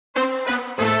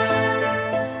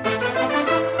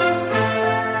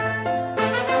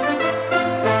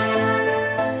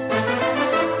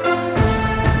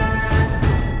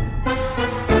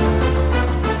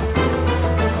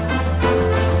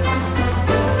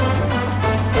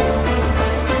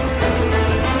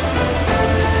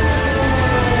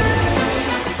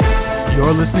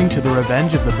You're listening to the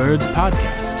Revenge of the Birds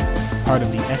podcast, part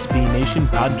of the SB Nation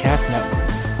Podcast Network,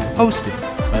 hosted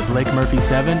by Blake Murphy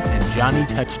 7 and Johnny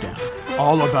Touchdown.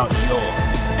 All about your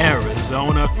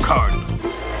Arizona Cardinals.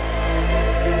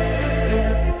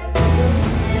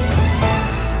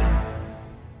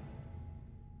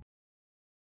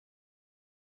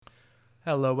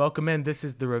 Hello, welcome in. This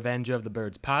is the Revenge of the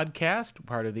Birds podcast,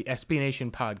 part of the SB Nation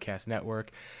Podcast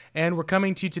Network. And we're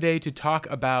coming to you today to talk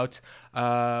about,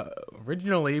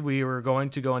 originally we were going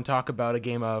to go and talk about a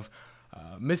game of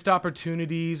missed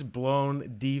opportunities,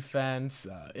 blown defense,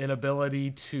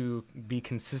 inability to be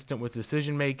consistent with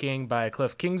decision-making by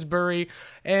Cliff Kingsbury.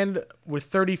 And with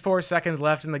 34 seconds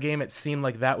left in the game, it seemed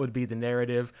like that would be the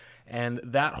narrative. And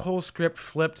that whole script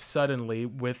flipped suddenly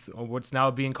with what's now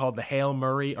being called the Hail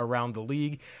Murray around the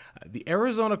league. The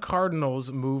Arizona Cardinals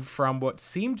moved from what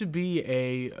seemed to be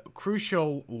a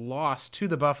crucial loss to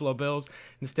the Buffalo Bills.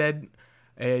 Instead,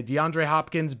 DeAndre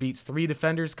Hopkins beats three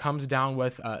defenders, comes down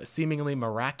with a seemingly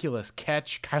miraculous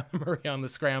catch. Kyler Murray on the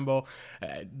scramble.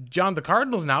 John, the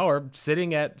Cardinals now are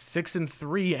sitting at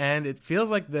 6-3, and it feels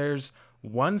like there's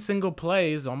one single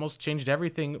play has almost changed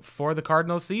everything for the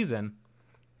Cardinals season.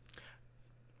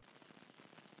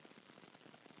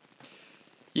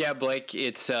 Yeah, Blake,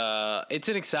 it's an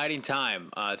exciting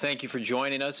time. Thank you for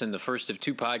joining us in the first of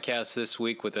two podcasts this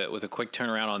week with a quick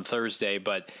turnaround on Thursday.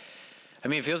 But I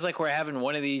mean, it feels like we're having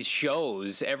one of these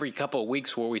shows every couple of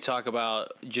weeks where we talk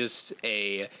about just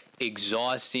a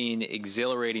exhausting,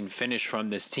 exhilarating finish from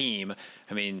this team.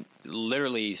 I mean,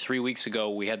 literally 3 weeks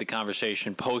ago, we had the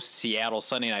conversation post-Seattle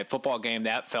Sunday Night Football game.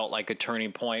 That felt like a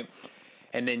turning point.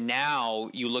 And then now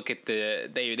you look at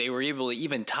they were able to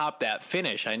even top that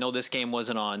finish. I know this game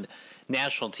wasn't on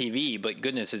national TV, but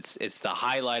goodness, it's the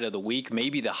highlight of the week,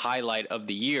 maybe the highlight of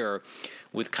the year,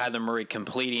 with Kyler Murray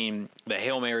completing the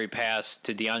Hail Mary pass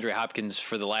to DeAndre Hopkins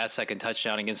for the last second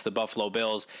touchdown against the Buffalo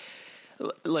Bills.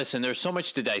 Listen, there's so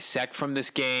much to dissect from this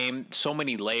game, so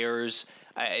many layers.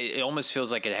 It almost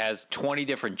feels like it has 20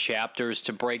 different chapters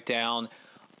to break down.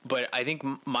 But I think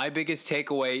my biggest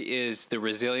takeaway is the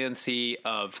resiliency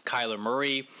of Kyler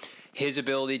Murray, his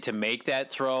ability to make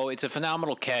that throw. It's a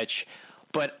phenomenal catch,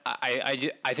 but I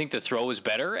think the throw is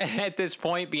better at this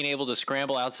point, being able to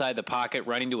scramble outside the pocket,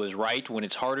 running to his right when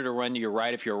it's harder to run to your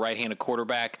right if you're a right-handed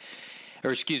quarterback,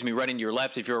 running to your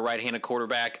left if you're a right-handed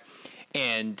quarterback,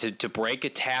 and to break a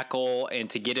tackle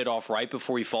and to get it off right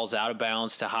before he falls out of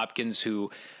bounds to Hopkins, who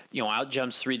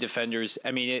outjumps three defenders.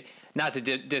 I mean, not to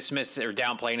dismiss or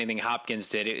downplay anything Hopkins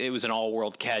did. It was an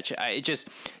all-world catch.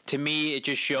 To me, it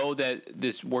just showed that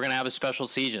we're going to have a special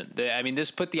season.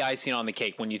 This put the icing on the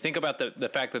cake. When you think about the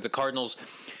fact that the Cardinals,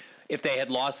 if they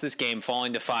had lost this game,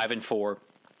 falling to 5-4,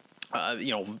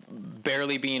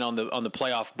 barely being on the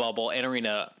playoff bubble, entering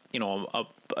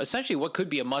essentially what could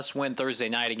be a must-win Thursday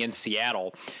night against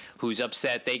Seattle, who's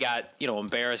upset they got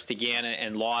embarrassed again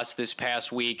and lost this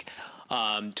past week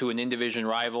to an in-division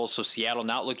rival. So Seattle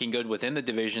not looking good within the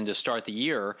division to start the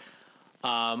year.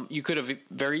 You could have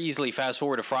very easily fast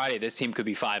forward to Friday. This team could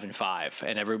be 5-5,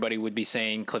 and everybody would be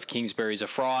saying Cliff Kingsbury's a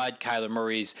fraud. Kyler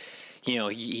Murray's,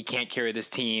 he can't carry this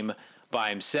team by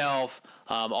himself.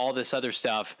 All this other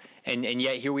stuff. And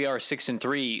yet here we are,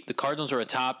 6-3. The Cardinals are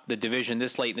atop the division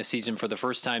this late in the season for the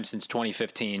first time since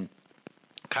 2015.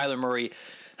 Kyler Murray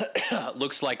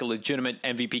looks like a legitimate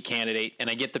MVP candidate,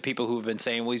 and I get the people who have been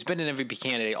saying, well, he's been an MVP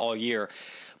candidate all year.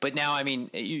 But now,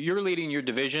 you're leading your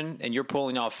division, and you're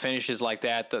pulling off finishes like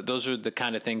that. Those are the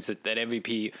kind of things that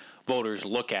MVP voters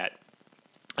look at.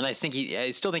 And I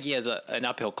still think he has an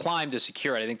uphill climb to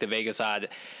secure it. I think the Vegas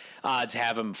odds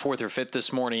have him fourth or fifth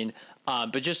this morning.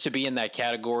 But just to be in that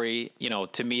category,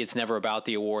 to me, it's never about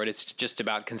the award. It's just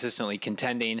about consistently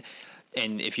contending.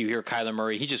 And if you hear Kyler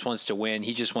Murray, he just wants to win.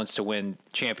 He just wants to win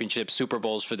championships, Super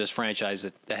Bowls for this franchise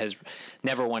that has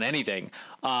never won anything.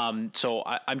 So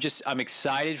I'm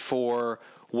excited for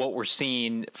what we're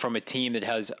seeing from a team that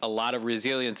has a lot of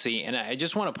resiliency. And I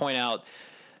just want to point out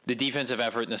the defensive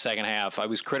effort in the second half. I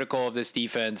was critical of this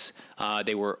defense.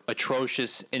 They were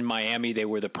atrocious in Miami. They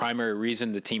were the primary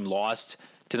reason the team lost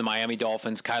to the Miami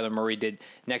Dolphins. Kyler Murray did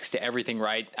next to everything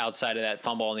right outside of that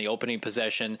fumble in the opening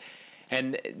possession.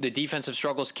 And the defensive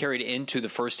struggles carried into the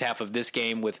first half of this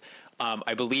game with,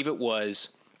 I believe it was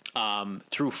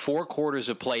through four quarters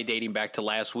of play dating back to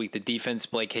last week, the defense,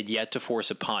 Blake, had yet to force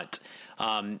a punt.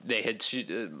 They had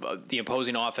the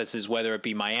opposing offenses, whether it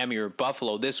be Miami or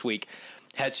Buffalo this week,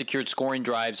 had secured scoring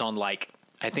drives on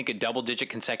a double-digit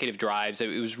consecutive drives.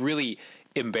 It was really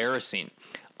embarrassing.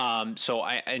 So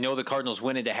I know the Cardinals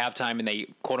went into halftime and they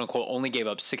quote unquote only gave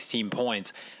up 16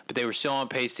 points, but they were still on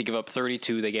pace to give up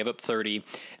 32. They gave up 30.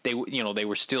 They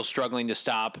were still struggling to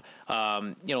stop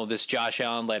this Josh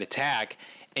Allen led attack,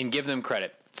 and give them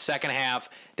credit. Second half,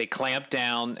 they clamped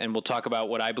down, and we'll talk about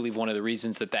what I believe one of the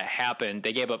reasons that happened.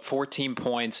 They gave up 14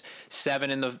 points, 7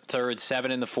 in the third,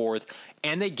 7 in the fourth,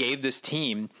 and they gave this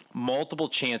team multiple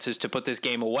chances to put this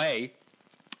game away.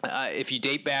 If you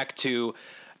date back to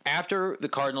after the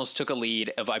Cardinals took a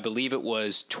lead of, I believe it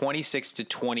was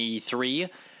 26-23,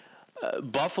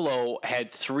 Buffalo had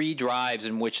 3 drives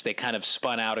in which they kind of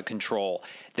spun out of control.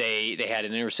 They had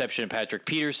an interception of Patrick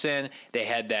Peterson. They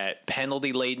had that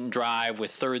penalty-laden drive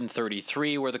with 3rd and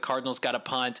 33 where the Cardinals got a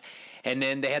punt. And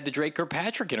then they had the Drake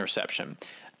Kirkpatrick interception.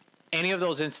 Any of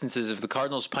those instances, if the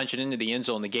Cardinals punch it into the end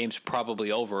zone, the game's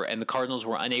probably over, and the Cardinals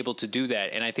were unable to do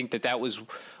that. And I think that was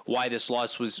why this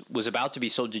loss was about to be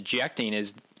so dejecting,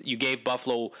 is you gave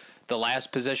Buffalo the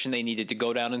last possession they needed to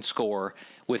go down and score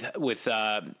with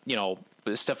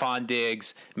Stephon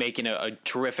Diggs making a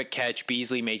terrific catch,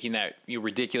 Beasley making that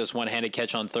ridiculous one-handed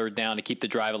catch on 3rd down to keep the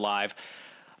drive alive.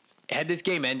 Had this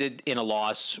game ended in a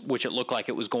loss, which it looked like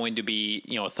it was going to be,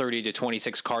 a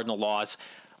 30-26 Cardinal loss,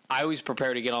 I was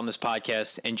prepared to get on this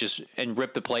podcast and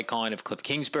rip the play calling of Cliff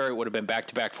Kingsbury. It would have been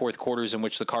back-to-back fourth quarters in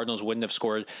which the Cardinals wouldn't have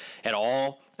scored at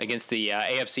all against the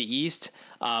AFC East.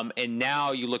 And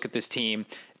now you look at this team,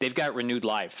 they've got renewed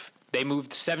life. They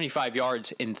moved 75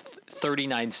 yards in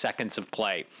 39 seconds of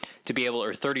play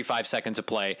or 35 seconds of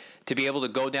play to be able to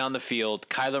go down the field.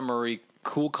 Kyler Murray,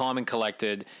 cool, calm, and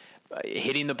collected,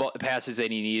 hitting the passes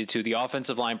that he needed to. The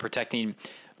offensive line protecting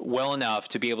well enough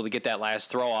to be able to get that last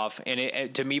throw off.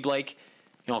 And to me, Blake,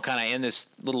 kind of end this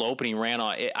little opening rant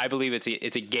on, I believe it's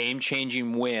a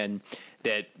game-changing win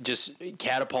that just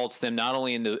catapults them not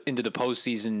only into the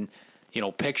postseason,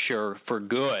 picture for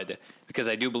good, because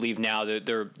I do believe now that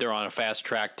they're on a fast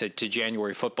track to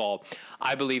January football.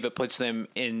 I believe it puts them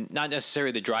in not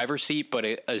necessarily the driver's seat, but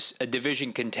a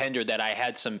division contender that I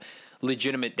had some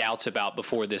legitimate doubts about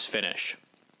before this finish.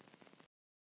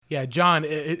 Yeah, John,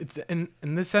 it's in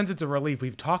this sense, it's a relief.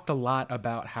 We've talked a lot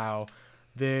about how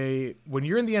when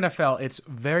you're in the NFL, it's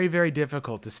very, very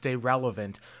difficult to stay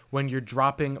relevant when you're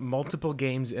dropping multiple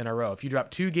games in a row. If you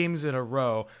drop 2 games in a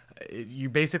row, you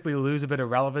basically lose a bit of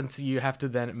relevancy. You have to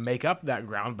then make up that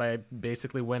ground by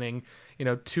basically winning,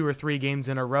 2 or 3 games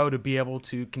in a row to be able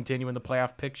to continue in the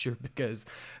playoff picture, because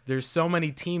there's so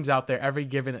many teams out there every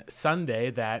given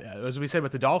Sunday that, as we said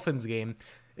with the Dolphins game,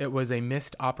 it was a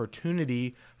missed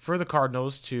opportunity for the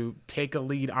Cardinals to take a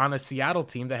lead on a Seattle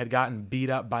team that had gotten beat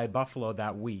up by Buffalo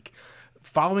that week.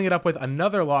 Following it up with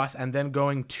another loss and then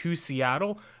going to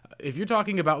Seattle, if you're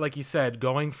talking about, like you said,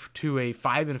 going to a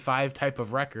 5-5 type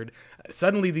of record,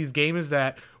 suddenly these games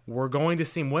that were going to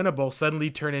seem winnable suddenly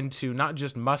turn into not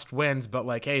just must wins, but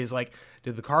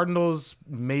did the Cardinals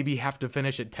maybe have to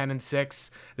finish at 10-6?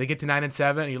 They get to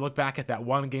 9-7, and you look back at that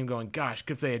one game going, gosh,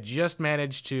 if they had just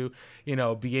managed to,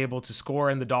 be able to score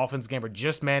in the Dolphins game, or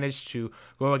just managed to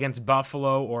go against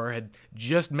Buffalo, or had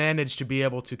just managed to be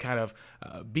able to kind of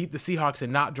beat the Seahawks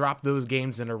and not drop those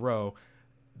games in a row.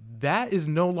 That is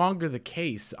no longer the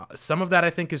case. Some of that, I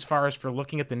think, as far as for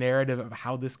looking at the narrative of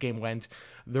how this game went,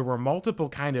 there were multiple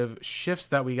kind of shifts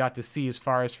that we got to see as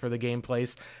far as for the game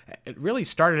place. It really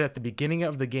started at the beginning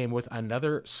of the game with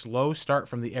another slow start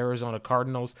from the Arizona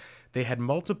Cardinals. They had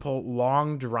multiple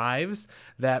long drives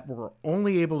that were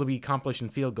only able to be accomplished in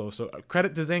field goals. So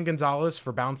credit to Zane Gonzalez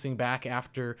for bouncing back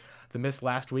after the miss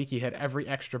last week. He had every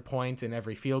extra point and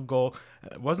every field goal.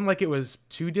 It wasn't like it was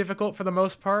too difficult for the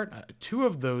most part. 2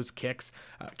 of those kicks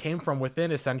came from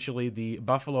within essentially the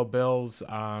Buffalo Bills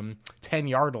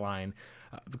 10-yard line.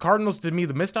 The Cardinals, to me,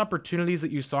 the missed opportunities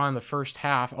that you saw in the first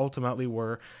half ultimately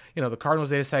were, the Cardinals,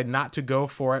 they decided not to go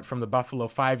for it from the Buffalo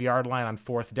 5-yard line on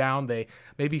 4th down. They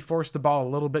maybe forced the ball a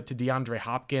little bit to DeAndre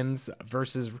Hopkins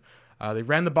versus they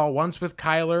ran the ball once with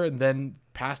Kyler and then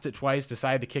passed it twice,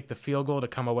 decided to kick the field goal to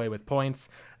come away with points.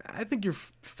 I think you're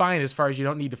fine as far as you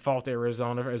don't need to fault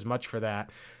Arizona as much for that.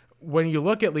 When you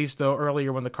look at least, though,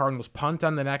 earlier when the Cardinals punt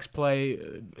on the next play,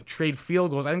 trade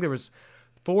field goals, I think there was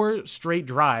 4 straight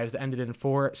drives that ended in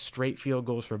 4 straight field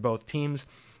goals for both teams.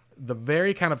 The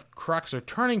very kind of crux or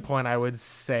turning point, I would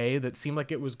say, that seemed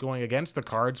like it was going against the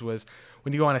Cards was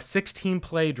when you go on a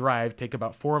 16-play drive, take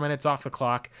about 4 minutes off the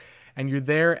clock, and you're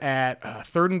there at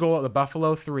 3rd and goal at the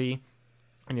Buffalo 3,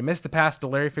 and you miss the pass to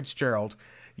Larry Fitzgerald.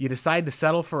 You decide to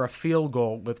settle for a field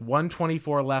goal with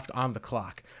 1:24 left on the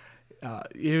clock.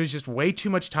 It was just way too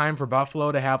much time for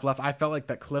Buffalo to have left. I felt like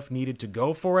that Cliff needed to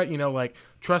go for it.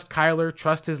 Trust Kyler,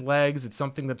 trust his legs. It's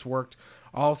something that's worked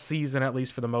all season, at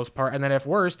least for the most part. And then if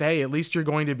worst, hey, at least you're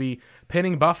going to be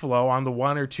pinning Buffalo on the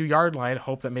 1 or 2 yard line.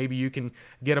 Hope that maybe you can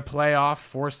get a playoff,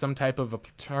 force some type of a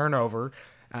turnover.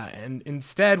 And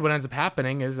instead, what ends up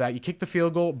happening is that you kick the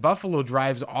field goal, Buffalo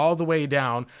drives all the way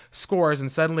down, scores, and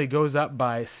suddenly goes up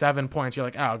by 7 points. You're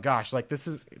like, oh gosh, like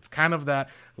it's kind of that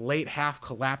late half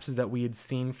collapses that we had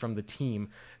seen from the team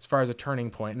as far as a turning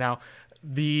point. Now,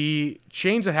 the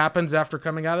change that happens after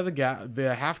coming out of the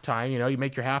halftime, you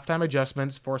make your halftime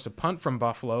adjustments, force a punt from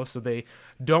Buffalo so they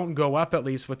don't go up at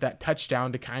least with that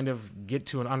touchdown to kind of get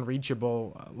to an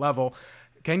unreachable level.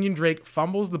 Kenyon Drake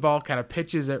fumbles the ball, kind of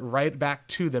pitches it right back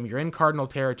to them. You're in Cardinal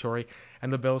territory,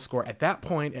 and the Bills score. At that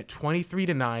point, at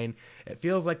 23-9, it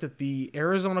feels like that the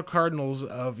Arizona Cardinals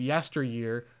of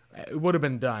yesteryear, it would have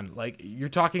been done. Like, you're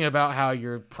talking about how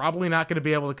you're probably not going to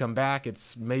be able to come back.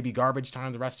 It's maybe garbage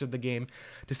time the rest of the game.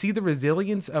 To see the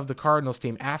resilience of the Cardinals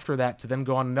team after that to then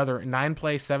go on another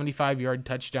 9-play, 75-yard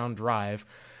touchdown drive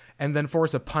and then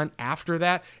force a punt after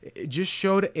that, it just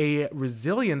showed a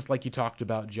resilience, like you talked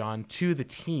about, John, to the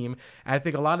team. And I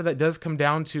think a lot of that does come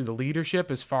down to the leadership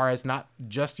as far as not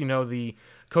just, the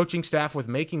coaching staff with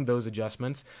making those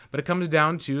adjustments, but it comes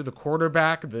down to the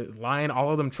quarterback, the line,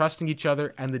 all of them trusting each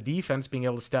other, and the defense being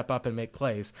able to step up and make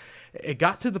plays. It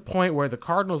got to the point where the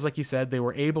Cardinals, like you said, they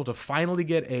were able to finally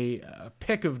get a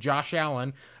pick of Josh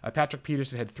Allen. Patrick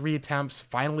Peterson had 3 attempts,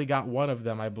 finally got one of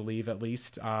them, I believe, at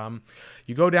least.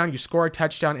 You go down, you score a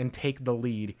touchdown, and take the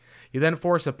lead. You then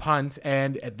force a punt,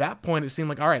 and at that point, it seemed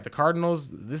like, all right, the Cardinals,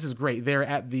 this is great. They're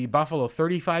at the Buffalo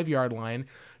 35-yard line,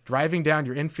 driving down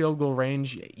your in-field goal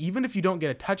range. Even if you don't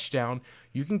get a touchdown,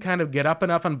 you can kind of get up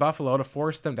enough on Buffalo to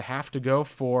force them to have to go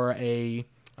for a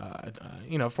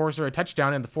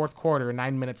touchdown in the fourth quarter,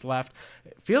 9 minutes left.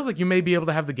 It feels like you may be able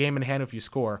to have the game in hand if you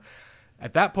score.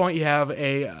 At that point, you have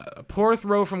a poor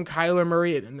throw from Kyler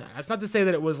Murray. That's not to say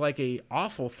that it was like a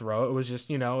awful throw. It was just,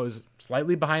 it was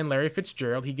slightly behind Larry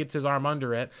Fitzgerald. He gets his arm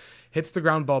under it, hits the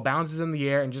ground, ball bounces in the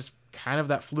air, and just kind of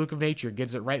that fluke of nature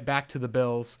gets it right back to the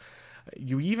Bills.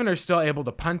 You even are still able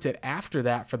to punt it after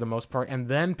that for the most part and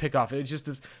then pick off. It's just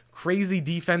this crazy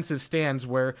defensive stance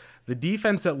where the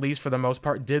defense, at least for the most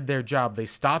part, did their job. They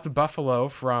stopped Buffalo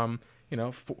from,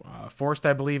 forced,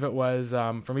 I believe it was,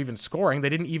 from even scoring. They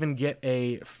didn't even get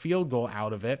a field goal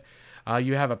out of it.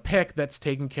 You have a pick that's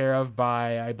taken care of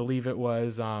by, I believe it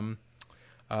was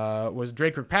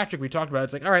Drake Kirkpatrick. We talked about it.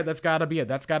 It's like, all right, that's got to be it.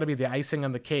 That's got to be the icing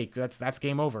on the cake. That's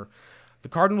game over. The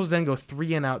Cardinals then go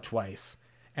 3 and out twice.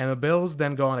 And the Bills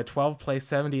then go on a 12-play,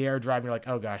 70-yard drive, and you're like,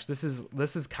 oh gosh, this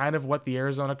is kind of what the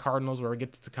Arizona Cardinals were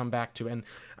get to come back to. And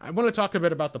I want to talk a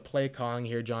bit about the play calling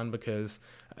here, John, because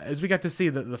as we got to see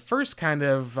the first kind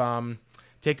of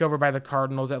takeover by the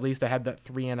Cardinals, at least they had that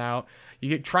 3 and out.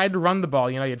 You tried to run the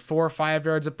ball. You had 4 or 5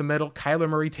 yards up the middle. Kyler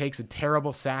Murray takes a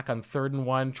terrible sack on 3rd and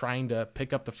 1, trying to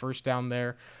pick up the first down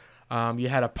there. You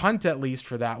had a punt at least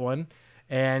for that one.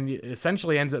 And it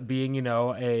essentially ends up being,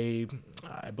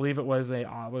 I believe it was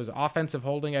offensive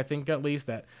holding, I think at least,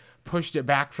 that pushed it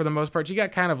back for the most part. You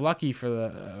got kind of lucky for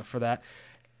that.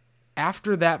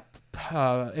 After that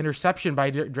interception by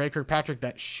Drake Kirkpatrick,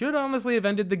 that should honestly have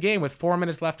ended the game with 4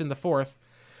 minutes left in the fourth.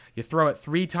 You throw it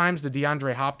 3 times to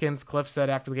DeAndre Hopkins. Cliff said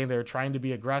after the game they were trying to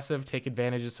be aggressive, take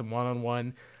advantage of some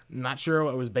one-on-one. Not sure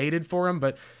what was baited for him,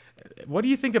 but what do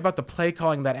you think about the play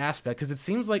calling, that aspect? Because it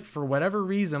seems like for whatever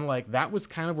reason, like that was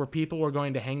kind of where people were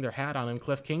going to hang their hat on in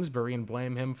Cliff Kingsbury and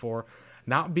blame him for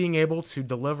not being able to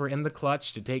deliver in the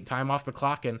clutch, to take time off the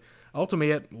clock. And ultimately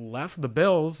it left the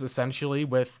Bills essentially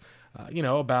with,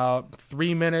 about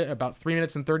 3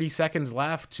 minutes and 30 seconds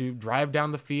left to drive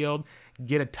down the field,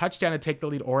 get a touchdown to take the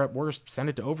lead, or at worst, send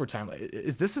it to overtime.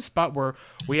 Is this a spot where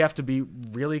we have to be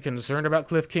really concerned about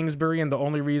Cliff Kingsbury, and the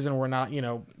only reason we're not,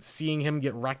 seeing him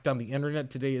get wrecked on the internet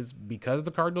today is because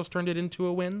the Cardinals turned it into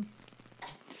a win?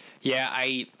 Yeah,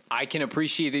 I can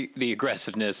appreciate the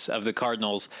aggressiveness of the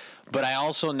Cardinals, but I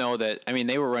also know that,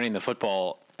 they were running the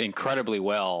football incredibly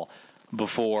well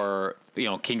before,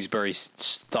 Kingsbury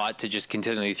thought to just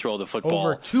continually throw the football.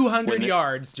 Over 200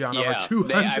 yards, John. Yeah, over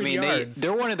 200 yards.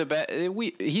 They're one of the best.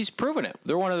 He's proven it.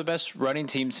 They're one of the best running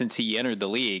teams since he entered the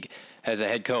league as a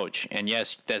head coach. And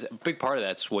yes, that's a big part of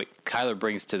that's what Kyler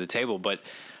brings to the table. But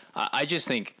I just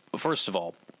think, first of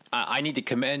all, I need to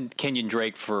commend Kenyon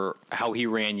Drake for how he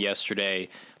ran yesterday.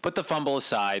 Put the fumble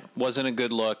aside, wasn't a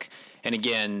good look. And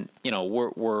again,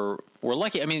 we're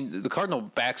lucky. The Cardinal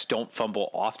backs don't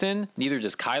fumble often. Neither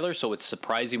does Kyler, so it's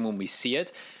surprising when we see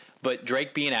it. But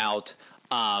Drake being out,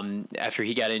 after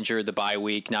he got injured the bye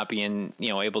week, not being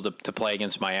able to play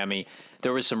against Miami.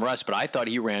 There was some rust, but I thought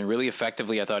he ran really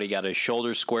effectively. I thought he got his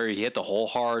shoulders square. He hit the hole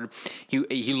hard.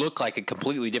 He looked like a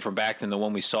completely different back than the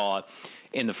one we saw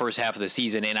in the first half of the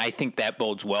season, and I think that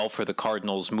bodes well for the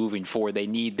Cardinals moving forward. They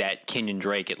need that Kenyon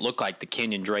Drake. It looked like the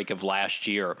Kenyon Drake of last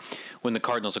year when the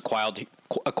Cardinals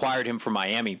acquired him from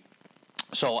Miami.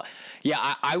 So,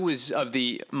 yeah, I was of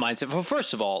the mindset. Well,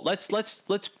 first of all, let's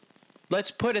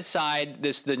put aside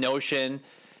the notion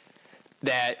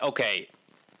that, okay,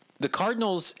 the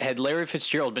Cardinals, had Larry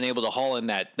Fitzgerald been able to haul in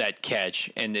that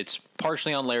catch, and it's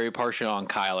partially on Larry, partially on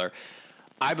Kyler,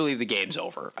 I believe the game's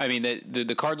over. I mean,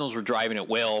 the Cardinals were driving at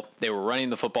will. They were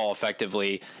running the football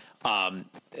effectively.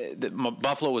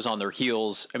 Buffalo was on their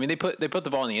heels. I mean, they put the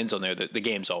ball in the end zone there. The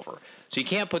game's over. So you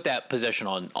can't put that possession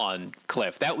on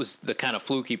Cliff. That was the kind of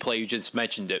fluky play you just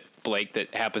mentioned, it, Blake,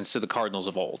 that happens to the Cardinals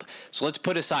of old. So let's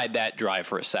put aside that drive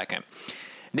for a second.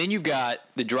 Then you've got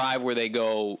the drive where they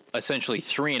go essentially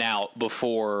 3 and out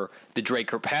before the Drake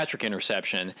Kirkpatrick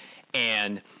interception,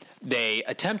 and they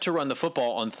attempt to run the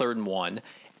football on 3rd and 1,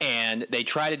 and they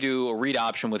try to do a read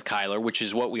option with Kyler, which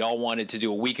is what we all wanted to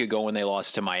do a week ago when they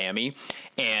lost to Miami.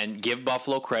 And give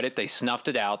Buffalo credit, they snuffed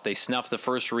it out. They snuffed the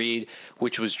first read,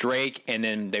 which was Drake, and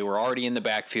then they were already in the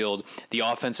backfield. The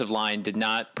offensive line did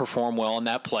not perform well in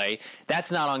that play.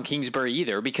 That's not on Kingsbury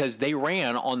either, because they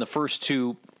ran on the first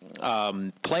 2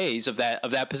 plays of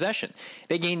that possession.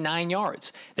 They gained 9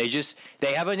 yards. They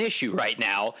have an issue right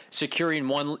now securing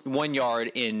one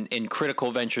yard in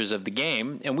critical ventures of the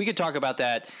game, and we could talk about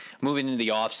that moving into the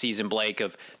offseason, Blake,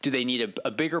 of do they need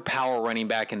a bigger power running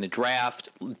back in the draft?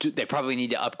 They probably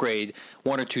need to upgrade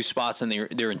 1 or 2 spots in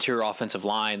their interior offensive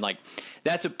line. Like,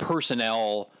 that's a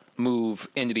personnel move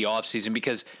into the offseason,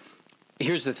 because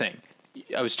here's the thing.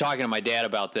 I was talking to my dad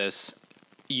about this.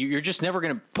 You're just never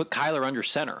going to put Kyler under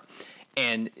center.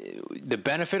 And the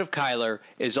benefit of Kyler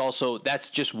is also, that's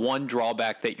just one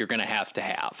drawback that you're going to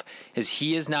have, is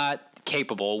he is not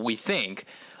capable, we think,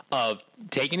 of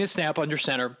taking a snap under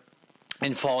center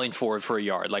and falling forward for a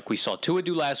yard like we saw Tua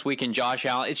do last week and Josh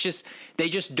Allen. It's just, they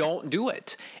just don't do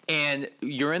it. And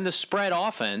you're in the spread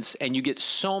offense, and you get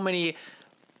so many,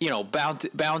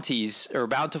 bounties or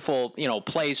bountiful,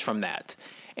 plays from that.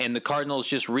 And the Cardinals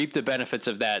just reap the benefits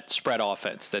of that spread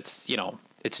offense. That's,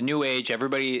 it's new age.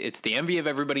 It's the envy of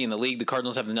everybody in the league. The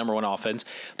Cardinals have the number 1 offense.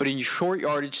 But in short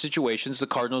yardage situations, the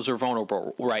Cardinals are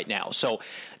vulnerable right now. So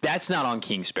that's not on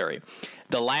Kingsbury.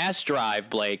 The last drive,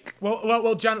 Blake.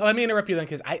 Well, John, let me interrupt you then,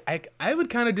 because I would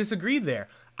kind of disagree there.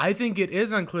 I think it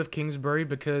is on Cliff Kingsbury,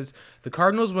 because the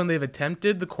Cardinals, when they've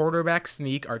attempted the quarterback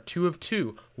sneak, are 2 of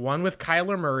 2. One with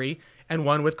Kyler Murray and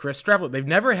one with Chris Streveler. They've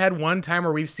never had one time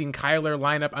where we've seen Kyler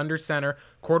line up under center,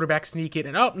 quarterback sneak it,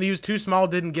 and he was too small,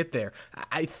 didn't get there.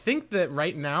 I think that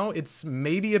right now it's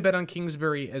maybe a bit on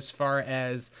Kingsbury as far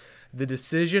as the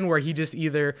decision where he just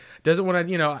either doesn't want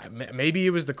to, maybe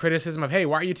it was the criticism of, hey,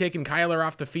 why are you taking Kyler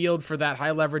off the field for that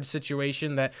high leverage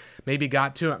situation that maybe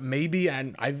got to him. Maybe,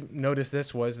 and I've noticed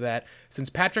this, was that since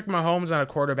Patrick Mahomes on a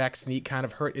quarterback sneak kind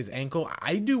of hurt his ankle,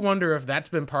 I do wonder if that's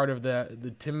been part of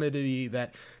the timidity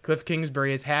that Cliff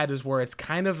Kingsbury has had, is where it's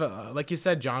kind of, like you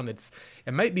said, John, it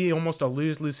might be almost a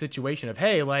lose-lose situation of,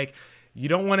 hey, like, you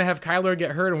don't want to have Kyler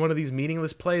get hurt in one of these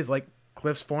meaningless plays like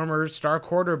Cliff's former star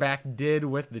quarterback did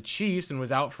with the Chiefs and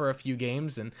was out for a few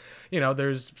games. And,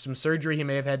 there's some surgery he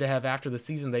may have had to have after the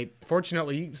season. They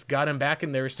fortunately got him back,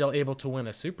 and they were still able to win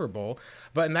a Super Bowl.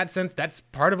 But in that sense, that's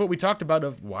part of what we talked about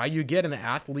of why you get an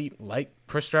athlete like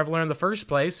Chris Streveler in the first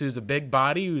place, who's a big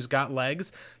body, who's got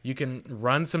legs. You can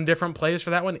run some different plays for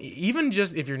that one. Even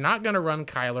just if you're not going to run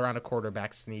Kyler on a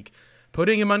quarterback sneak,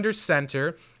 putting him under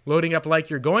center, loading up like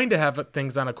you're going to have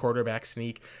things on a quarterback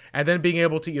sneak, and then being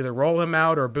able to either roll him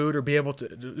out or boot, or be able to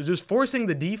just forcing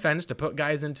the defense to put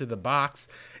guys into the box.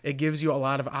 It gives you a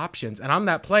lot of options. And on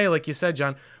that play, like you said,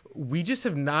 John, we just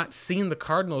have not seen the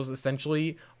Cardinals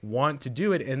essentially want to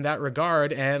do it in that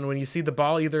regard. And when you see the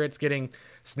ball, either it's getting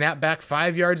snapped back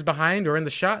 5 yards behind or in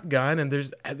the shotgun, and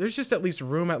there's just at least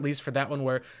room for that one,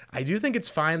 where I do think it's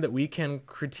fine that we can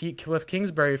critique Cliff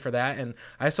Kingsbury for that. And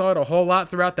I saw it a whole lot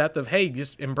throughout that of, hey,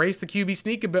 just embrace the QB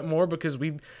sneak a bit more, because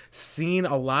we've seen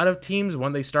a lot of teams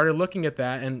when they started looking at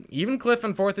that, and even Cliff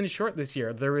on 4th and short this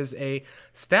year, there is a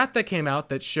stat that came out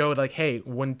that showed, like, hey,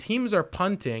 when teams are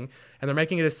punting and they're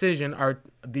making a decision, are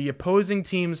the opposing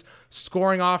team's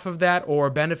scoring off of that or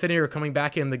benefiting or coming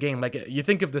back in the game. Like, you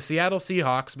think of the Seattle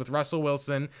Seahawks with Russell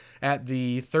Wilson at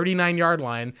the 39-yard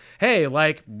line. Hey,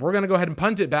 like, we're going to go ahead and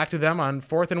punt it back to them on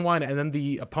 4th and 1, and then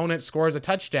the opponent scores a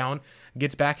touchdown,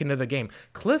 gets back into the game.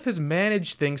 Cliff has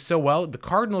managed things so well. The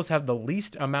Cardinals have the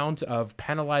least amount of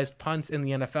penalized punts in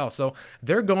the NFL, so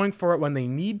they're going for it when they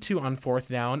need to on 4th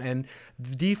down, and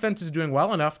the defense is doing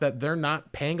well enough that they're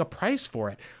not paying a price for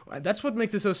it. That's what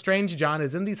makes it so strange, John,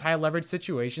 is in these high leverage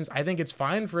situations, I think it's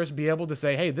fine for us to be able to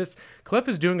say, hey, this Cliff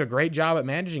is doing a great job at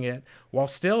managing it, while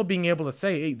still being able to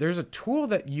say, hey, there's a tool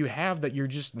that you have that you're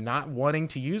just not wanting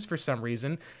to use for some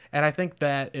reason. And I think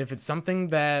that if it's something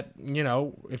that,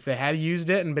 if they had used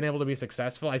it and been able to be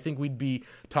successful, I think we'd be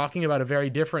talking about a very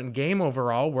different game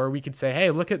overall, where we could say,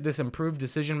 hey, look at this improved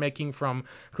decision making from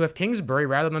Cliff Kingsbury,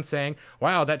 rather than saying,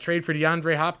 wow, that trade for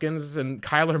DeAndre Hopkins and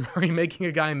Kyler Murray making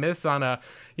a guy miss on a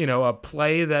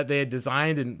play that they had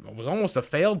designed and was almost a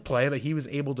failed play, but he was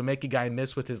able to make a guy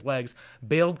miss with his legs,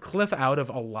 bailed Cliff out of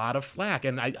a lot of flack.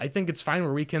 And I think it's fine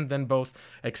where we can then both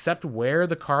accept where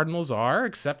the Cardinals are,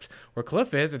 accept where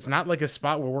Cliff is. It's not like a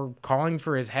spot where we're calling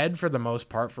for his head for the most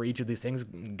part for each of these things.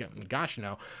 Gosh,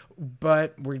 no.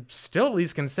 But we still at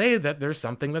least can say that there's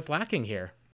something that's lacking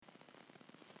here.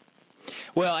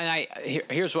 Well, and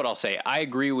here's what I'll say. I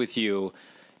agree with you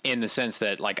in the sense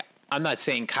that, like, I'm not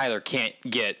saying Kyler can't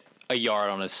get a yard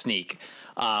on a sneak.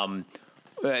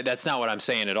 That's not what I'm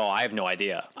saying at all. I have no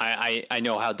idea. I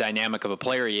know how dynamic of a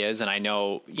player he is, and I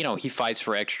know, he fights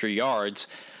for extra yards.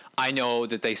 I know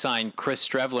that they signed Chris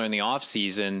Streveler in the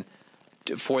offseason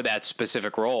for that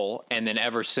specific role, and then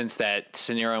ever since that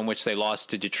scenario in which they lost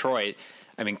to Detroit,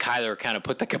 I mean, Kyler kind of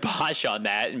put the kibosh on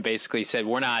that and basically said,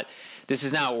 this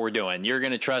is not what we're doing. You're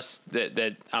going to trust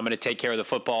that I'm going to take care of the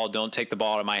football. Don't take the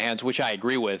ball out of my hands, which I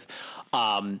agree with.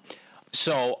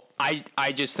 So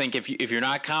I just think if you're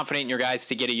not confident in your guys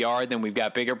to get a yard, then we've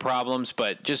got bigger problems.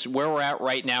 But just where we're at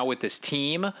right now with this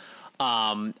team,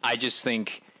 I just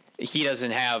think he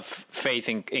doesn't have faith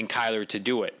in Kyler to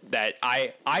do it. That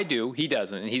I do. He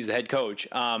doesn't, and he's the head coach.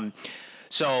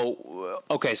 So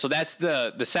that's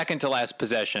the second to last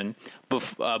possession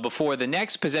before the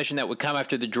next possession that would come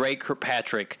after the Drake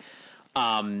Kirkpatrick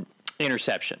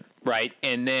interception, right?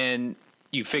 And then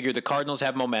you figure the Cardinals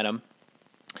have momentum.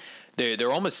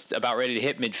 They're almost about ready to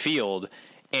hit midfield,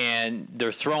 and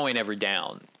they're throwing every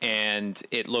down, and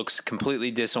it looks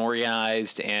completely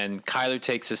disorganized, and Kyler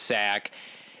takes a sack,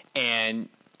 and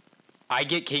I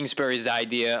get Kingsbury's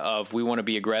idea of we want to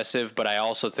be aggressive, but I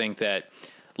also think that,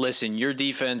 listen, your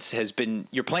defense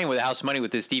you're playing with house money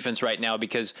with this defense right now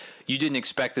because you didn't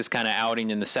expect this kind of outing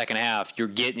in the second half. You're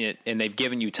getting it, and they've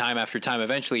given you time after time.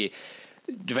 Eventually,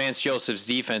 Vance Joseph's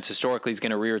defense historically is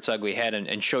going to rear its ugly head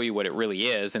and show you what it really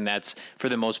is, and that's, for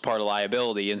the most part, a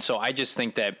liability. And so I just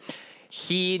think that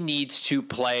he needs to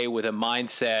play with a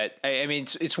mindset. I mean,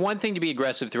 it's one thing to be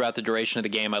aggressive throughout the duration of the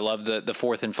game. I love the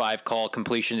 4th and 5 call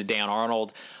completion to Dan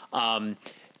Arnold.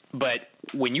 But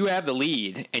when you have the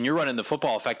lead and you're running the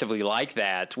football effectively like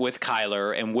that with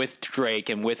Kyler and with Drake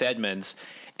and with Edmonds,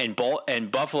 and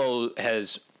Buffalo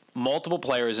has multiple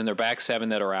players in their back seven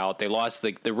that are out. They lost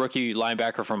the rookie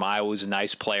linebacker from Iowa, who's a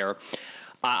nice player.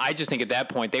 I just think at that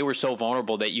point they were so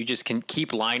vulnerable that you just can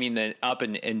keep lining them up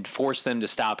and force them to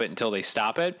stop it until they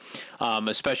stop it,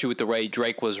 especially with the way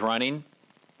Drake was running.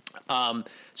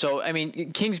 So, I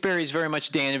mean, Kingsbury is very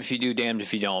much damned if you do, damned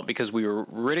if you don't, because we were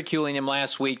ridiculing him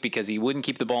last week because he wouldn't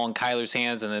keep the ball in Kyler's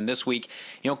hands. And then this week,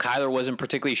 Kyler wasn't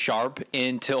particularly sharp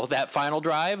until that final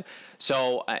drive.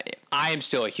 So I am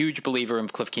still a huge believer in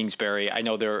Cliff Kingsbury. I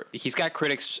know he's got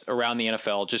critics around the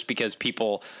NFL just because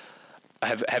people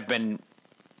have been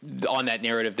on that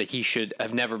narrative that he should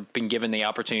have never been given the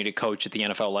opportunity to coach at the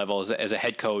NFL level as a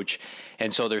head coach.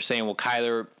 And so they're saying, well,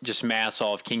 Kyler just masks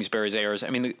all of Kingsbury's errors. I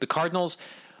mean, the Cardinals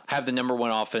have the number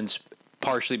one offense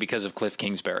partially because of Cliff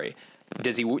Kingsbury.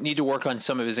 Does he need to work on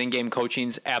some of his in-game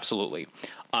coachings? Absolutely.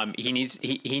 He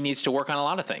needs to work on a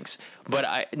lot of things.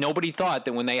 But nobody thought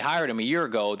that when they hired him a year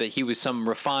ago that he was some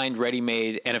refined,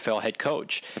 ready-made NFL head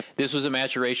coach. This was a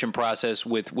maturation process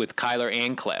with Kyler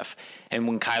and Cliff. And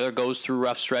when Kyler goes through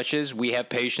rough stretches, we have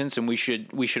patience, and we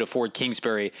should afford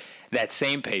Kingsbury that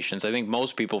same patience. I think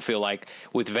most people feel like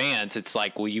with Vance, it's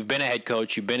like, well, you've been a head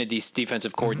coach, you've been a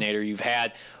defensive coordinator, you've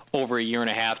had over a year and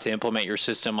a half to implement your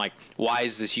system. Like, why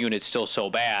is this unit still so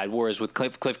bad? Whereas with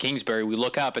Cliff Kingsbury, we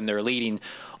look up and they're leading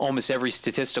almost every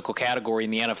statistical category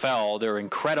in the NFL. They're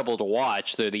incredible to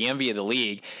watch. They're the envy of the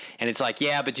league. And it's like,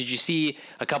 yeah, but did you see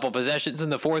a couple possessions in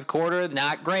the fourth quarter?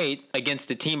 Not great against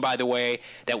a team, by the way,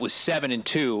 that was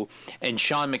 7-2. And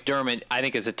Sean McDermott, I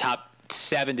think, is a top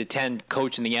 7 to 10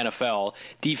 coach in the NFL,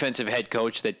 defensive head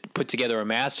coach that put together a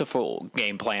masterful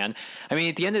game plan. I mean,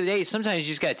 at the end of the day, sometimes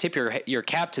you just got to tip your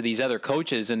cap to these other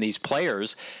coaches and these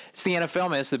players. It's the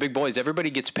NFL, man. It's the big boys. Everybody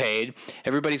gets paid.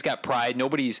 Everybody's got pride.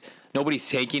 Nobody's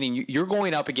taking, and you're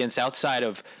going up against, outside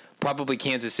of probably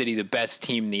Kansas City, the best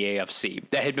team in the AFC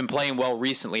that had been playing well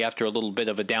recently after a little bit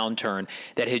of a downturn,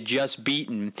 that had just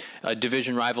beaten a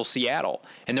division rival Seattle,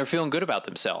 and they're feeling good about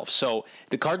themselves. So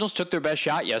the Cardinals took their best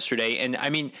shot yesterday, and I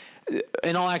mean,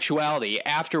 in all actuality,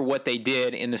 after what they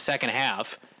did in the second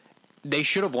half, they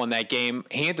should have won that game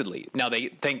handedly. Now,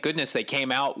 thank goodness they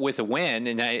came out with a win,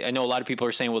 and I know a lot of people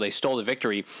are saying, well, they stole the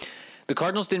victory. The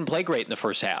Cardinals didn't play great in the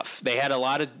first half. They had a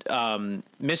lot of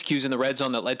miscues in the red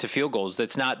zone that led to field goals.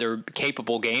 That's not their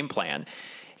capable game plan.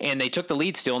 And they took the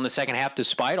lead still in the second half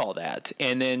despite all that.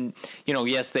 And then,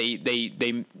 yes, they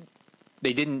didn't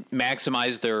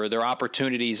maximize their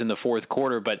opportunities in the fourth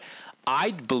quarter, but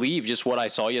I believe just what I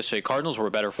saw yesterday, Cardinals were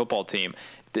a better football team.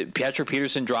 Patrick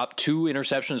Peterson dropped 2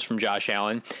 interceptions from Josh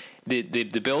Allen. The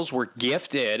Bills were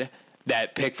gifted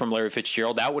that pick from Larry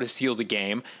Fitzgerald. That would have sealed the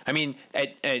game. I mean,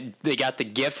 they got the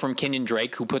gift from Kenyon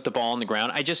Drake, who put the ball on the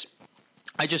ground. I just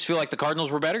feel like the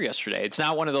Cardinals were better yesterday. It's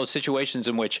not one of those situations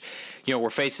in which, we're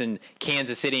facing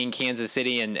Kansas City, and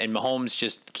Mahomes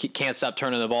just can't stop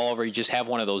turning the ball over. You just have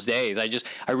one of those days.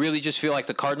 I really just feel like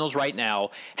the Cardinals right now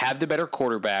have the better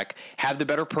quarterback, have the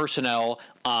better personnel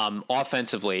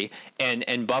offensively,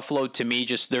 and Buffalo, to me,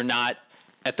 they're not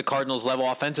at the Cardinals level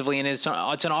offensively, and it's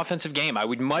an offensive game. I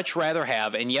would much rather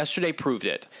have, and yesterday proved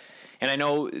it, and I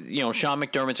know, Sean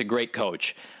McDermott's a great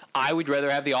coach. I would rather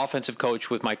have the offensive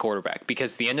coach with my quarterback,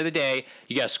 because at the end of the day,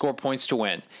 you got to score points to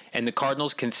win. And the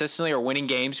Cardinals consistently are winning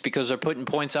games because they're putting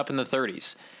points up in the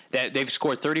 30s. That they've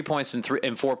scored 30 points in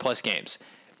 4+ games.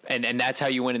 And that's how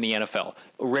you win in the NFL.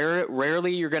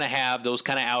 Rarely you're going to have those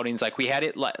kind of outings like we had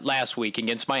it last week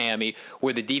against Miami,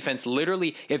 where the defense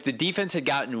literally, if the defense had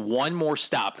gotten one more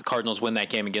stop, the Cardinals win that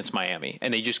game against Miami,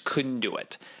 and they just couldn't do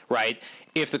it, right?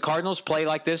 If the Cardinals play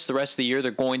like this the rest of the year,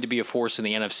 they're going to be a force in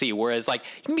the NFC. Whereas, you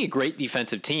can be a great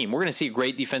defensive team. We're going to see a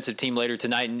great defensive team later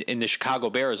tonight in the Chicago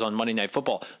Bears on Monday Night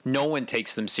Football. No one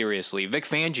takes them seriously. Vic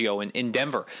Fangio in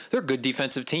Denver, they're a good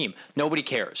defensive team. Nobody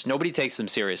cares. Nobody takes them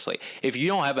seriously. If you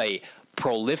don't have a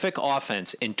prolific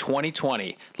offense in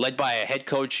 2020, led by a head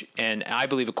coach and I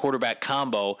believe a quarterback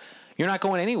combo, you're not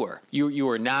going anywhere. You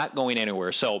are not going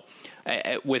anywhere. So,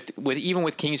 even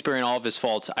with Kingsbury and all of his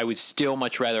faults, I would still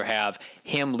much rather have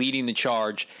him leading the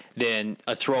charge than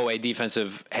a throwaway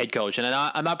defensive head coach. And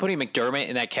I'm not putting McDermott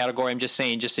in that category. I'm just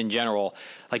saying, just in general,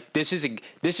 this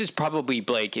is probably,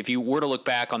 Blake, if you were to look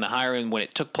back on the hiring when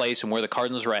it took place and where the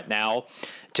Cardinals are at now,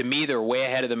 to me, they're way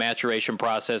ahead of the maturation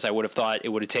process. I would have thought it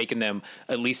would have taken them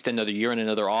at least another year and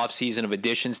another offseason of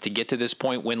additions to get to this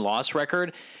point win-loss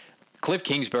record. Cliff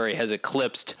Kingsbury has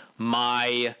eclipsed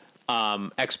my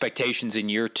expectations in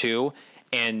year 2,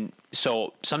 and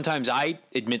so sometimes I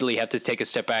admittedly have to take a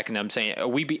step back, and I'm saying, are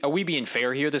we being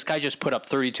fair here? This guy just put up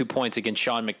 32 points against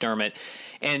Sean McDermott,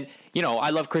 and I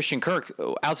love Christian Kirk.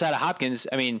 Outside of Hopkins,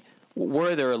 I mean,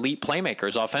 where are their elite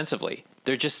playmakers offensively?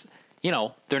 They're just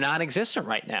they're non-existent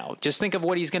right now. Just think of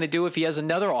what he's going to do if he has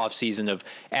another offseason of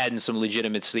adding some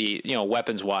legitimacy,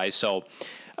 weapons-wise. So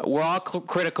we're all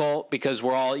critical because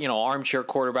we're all, armchair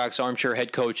quarterbacks, armchair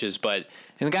head coaches. But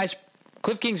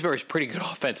Cliff Kingsbury's a pretty good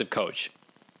offensive coach.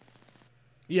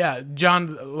 Yeah,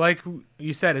 John, like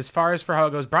you said, as far as for how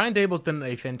it goes, Brian Daboll's done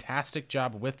a fantastic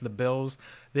job with the Bills.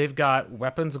 They've got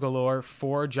weapons galore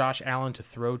for Josh Allen to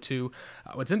throw to.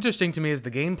 What's interesting to me is the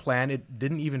game plan. It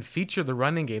didn't even feature the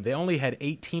running game. They only had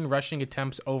 18 rushing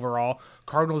attempts overall.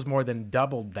 Cardinals more than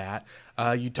doubled that.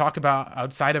 You talk about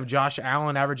outside of Josh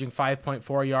Allen averaging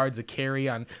 5.4 yards a carry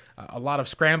on a lot of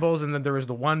scrambles, and then there was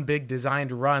the one big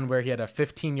designed run where he had a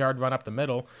 15-yard run up the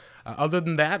middle. Other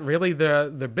than that, really,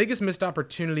 the biggest missed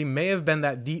opportunity may have been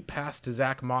that deep pass to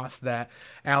Zach Moss that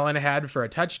Allen had for a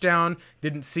touchdown.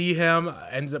 Didn't see him.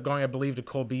 Ends up going, I believe, to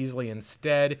Cole Beasley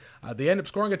instead. They end up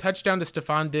scoring a touchdown to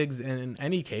Stephon Diggs in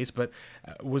any case, but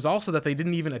was also that they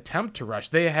didn't even attempt to rush.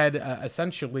 They had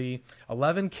essentially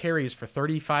 11 carries for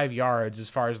 35 yards as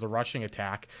far as the rushing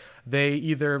attack. They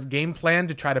either game planned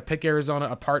to try to pick Arizona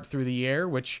apart through the air,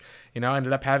 which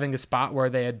ended up having a spot where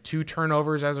they had 2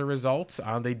 turnovers as a result.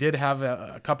 They did have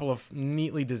a couple of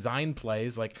neatly designed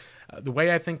plays. The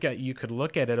way I think you could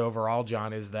look at it overall,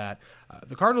 John, is that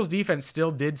the Cardinals defense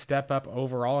still did step up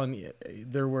overall, and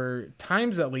there were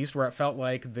times at least where it felt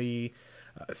like the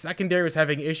secondary was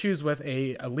having issues with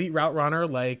a elite route runner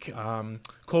like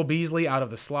Cole Beasley out of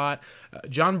the slot.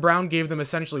 John Brown gave them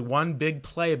essentially one big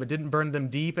play but didn't burn them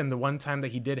deep, and the one time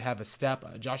that he did have a step,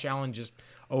 Josh Allen just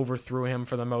overthrew him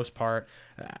for the most part.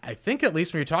 I think at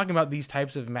least when you're talking about these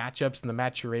types of matchups and the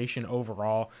maturation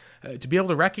overall, to be able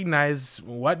to recognize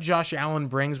what Josh Allen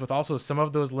brings with also some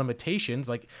of those limitations,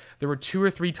 like there were 2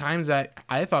 or 3 times that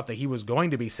I thought that he was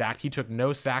going to be sacked. He took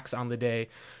no sacks on the day,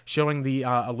 showing the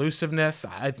elusiveness.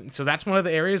 So that's one of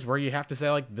the areas where you have to say,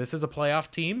 like, this is a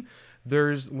playoff team.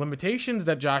 There's limitations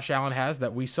that Josh Allen has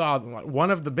that we saw. One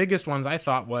of the biggest ones I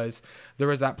thought was there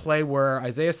was that play where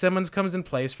Isaiah Simmons comes in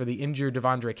place for the injured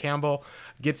Devondre Campbell,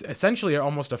 gets essentially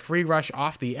almost a free rush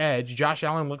off the edge. Josh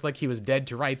Allen looked like he was dead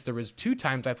to rights. There was 2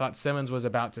 times I thought Simmons was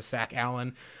about to sack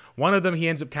Allen. One of them, he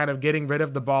ends up kind of getting rid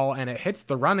of the ball, and it hits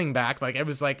the running back. Like,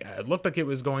 it looked like it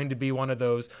was going to be one of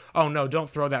those, oh no, don't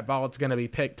throw that ball, it's going to be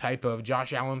picked type of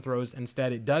Josh Allen throws.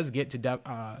 Instead, it does get to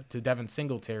Devin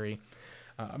Singletary.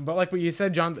 But like what you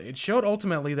said, John, it showed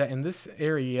ultimately that in this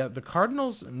area, the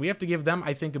Cardinals, and we have to give them,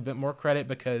 I think, a bit more credit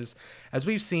because, as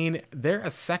we've seen, they're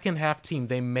a second-half team.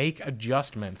 They make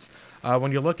adjustments.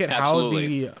 When you look at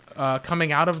Absolutely. how the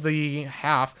coming out of the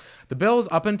half, the Bills,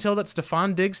 up until that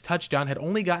Stephon Diggs touchdown, had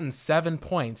only gotten 7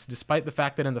 points, despite the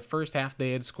fact that in the first half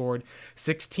they had scored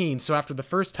 16. So after the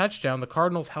first touchdown, the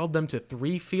Cardinals held them to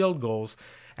 3 field goals.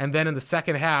 And then in the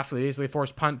second half, they basically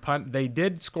forced punt. They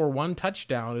did score 1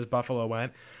 touchdown as Buffalo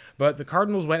went, but the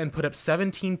Cardinals went and put up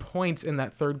 17 points in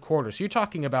that third quarter. So you're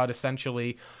talking about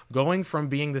essentially going from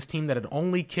being this team that had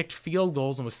only kicked field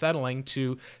goals and was settling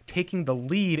to taking the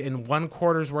lead in 1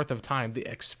 quarter's worth of time. The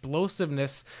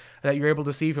explosiveness that you're able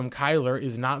to see from Kyler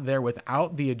is not there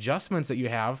without the adjustments that you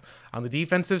have on the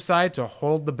defensive side to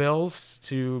hold the Bills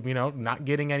to, not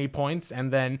getting any points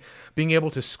and then being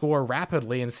able to score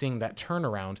rapidly and seeing that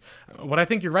turnaround. What I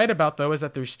think you're right about, though, is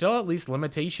that there's still at least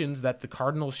limitations that the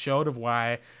Cardinals showed of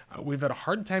why we've had a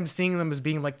hard time seeing them as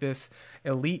being like this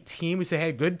elite team. We say,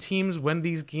 hey, good teams win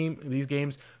these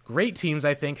games. Great teams,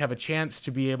 I think, have a chance to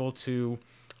be able to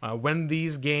win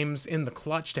these games in the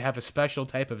clutch to have a special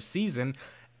type of season.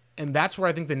 And that's where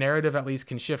I think the narrative at least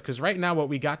can shift, because right now what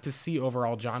we got to see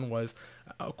overall, John, was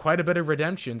quite a bit of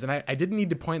redemptions. And I didn't need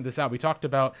to point this out. We talked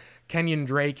about Kenyon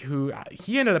Drake, who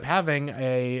he ended up having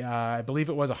I believe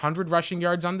it was 100 rushing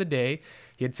yards on the day.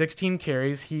 He had 16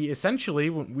 carries. He essentially,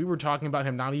 when we were talking about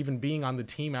him not even being on the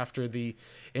team after the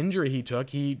injury he took,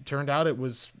 he turned out it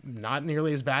was not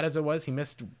nearly as bad as it was. He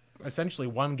missed essentially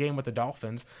 1 game with the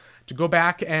Dolphins. To go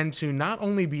back and to not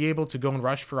only be able to go and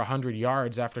rush for 100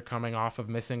 yards after coming off of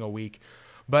missing a week,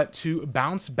 but to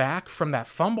bounce back from that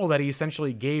fumble that he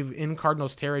essentially gave in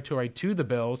Cardinals territory to the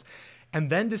Bills,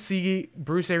 and then to see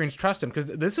Bruce Arians trust him. Because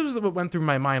this was what went through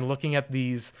my mind looking at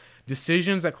these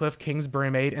decisions that Cliff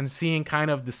Kingsbury made and seeing kind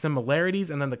of the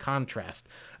similarities and then the contrast.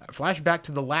 Flashback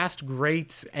to the last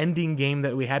great ending game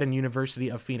that we had in University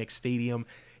of Phoenix Stadium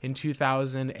in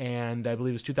 2000 and I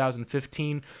believe it was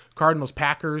 2015,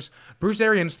 Cardinals-Packers. Bruce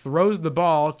Arians throws the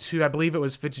ball to, I believe it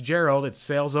was Fitzgerald. It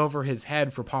sails over his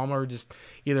head for Palmer, just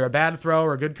either a bad throw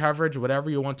or good coverage, whatever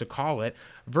you want to call it,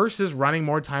 versus running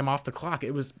more time off the clock.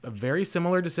 It was a very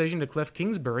similar decision to Cliff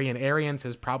Kingsbury, and Arians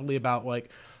has probably about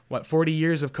 40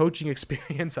 years of coaching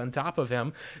experience on top of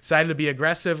him, decided to be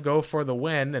aggressive, go for the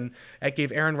win, and that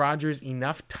gave Aaron Rodgers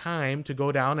enough time to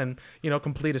go down and,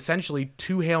 complete essentially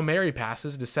 2 Hail Mary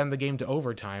passes to send the game to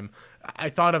overtime. I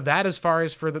thought of that as far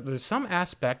as there's some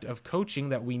aspect of coaching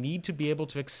that we need to be able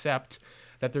to accept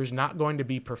that there's not going to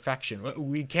be perfection.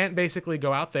 We can't basically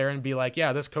go out there and be like,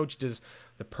 yeah, this coach does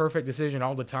the perfect decision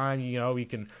all the time. We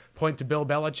can point to Bill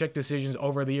Belichick decisions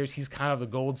over the years. He's kind of the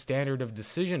gold standard of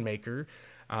decision maker.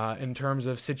 In terms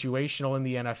of situational in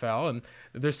the NFL. And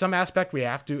there's some aspect we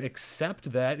have to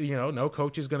accept that, no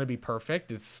coach is going to be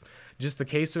perfect. It's just the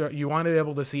case where you want to be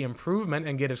able to see improvement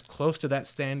and get as close to that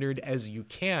standard as you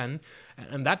can.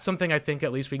 And that's something I think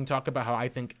at least we can talk about how I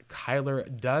think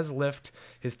Kyler does lift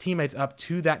his teammates up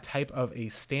to that type of a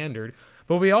standard.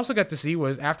 But what we also got to see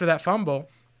was after that fumble,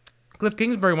 Cliff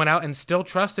Kingsbury went out and still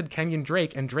trusted Kenyon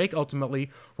Drake, and Drake ultimately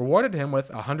rewarded him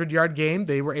with a 100-yard game.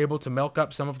 They were able to milk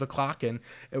up some of the clock, and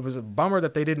it was a bummer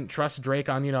that they didn't trust Drake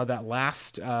on, that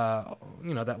last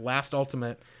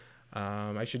ultimate,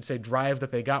 I should say, drive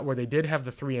that they got where they did have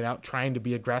the 3-and-out, trying to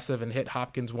be aggressive and hit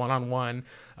Hopkins one-on-one.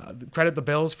 Credit the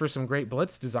Bills for some great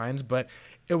blitz designs, but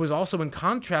it was also in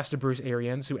contrast to Bruce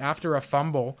Arians, who after a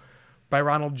fumble by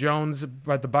Ronald Jones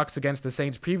by the Bucs against the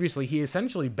Saints previously, he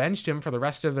essentially benched him for the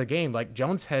rest of the game. Like,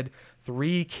 Jones had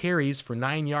 3 carries for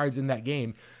 9 yards in that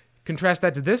game. Contrast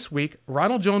that to this week,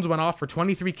 Ronald Jones went off for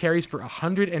 23 carries for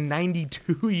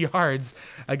 192 yards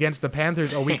against the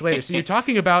Panthers a week later. So you're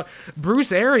talking about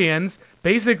Bruce Arians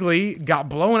basically got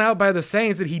blown out by the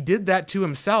Saints, and he did that to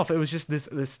himself. It was just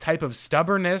this type of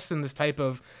stubbornness and this type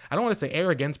of, I don't want to say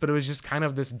arrogance, but it was just kind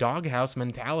of this doghouse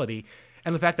mentality.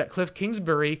 And the fact that Cliff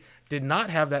Kingsbury did not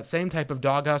have that same type of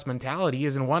doghouse mentality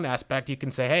is in one aspect you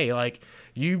can say, hey, like,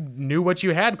 you knew what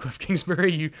you had, Cliff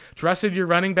Kingsbury. You trusted your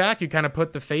running back. You kind of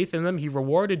put the faith in them. He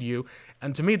rewarded you.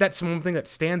 And to me, that's something that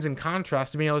stands in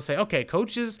contrast to being able to say, okay,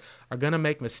 coaches are going to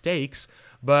make mistakes,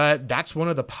 but that's one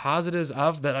of the positives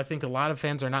of that I think a lot of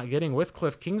fans are not getting with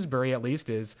Cliff Kingsbury, at least,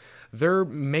 is they're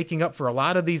making up for a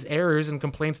lot of these errors and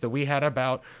complaints that we had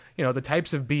about, the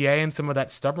types of BA and some of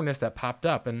that stubbornness that popped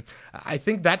up. And I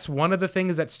think that's one of the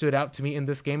things that stood out to me in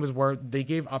this game, is where they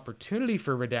gave opportunity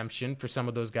for redemption for some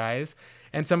of those guys,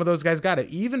 and some of those guys got it.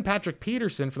 Even Patrick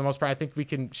Peterson, for the most part, I think we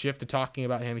can shift to talking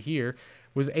about him here,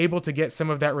 was able to get some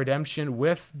of that redemption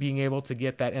with being able to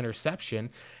get that interception.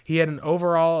 He had an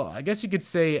overall, I guess you could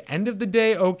say, end of the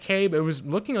day okay, but it was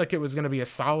looking like it was going to be a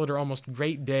solid or almost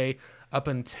great day up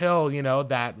until,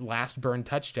 that last burn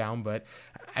touchdown. But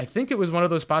I think it was one of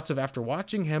those spots of, after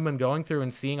watching him and going through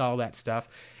and seeing all that stuff,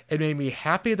 it made me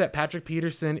happy that Patrick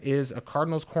Peterson is a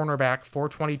Cardinals cornerback for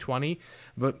 2020,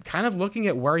 but kind of looking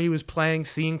at where he was playing,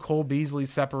 seeing Cole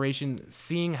Beasley's separation,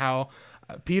 seeing how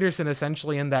Peterson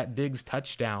essentially in that Diggs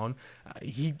touchdown,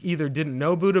 he either didn't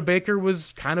know Budda Baker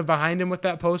was kind of behind him with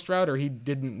that post route, or he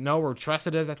didn't know or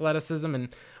trusted his athleticism,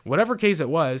 and whatever case it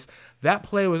was, that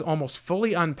play was almost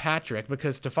fully on Patrick,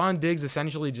 because Stephon Diggs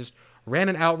essentially just ran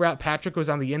an out route. Patrick was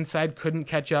on the inside, couldn't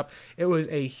catch up. It was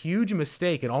a huge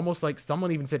mistake, and almost like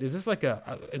someone even said, is this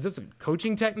a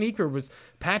coaching technique, or was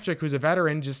Patrick, who's a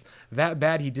veteran, just that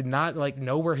bad he did not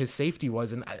know where his safety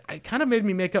was? And I kind of made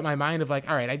me make up my mind of all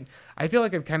right, I feel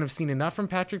like I've kind of seen enough from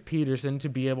Patrick Peterson to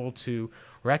be able to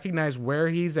recognize where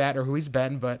he's at or who he's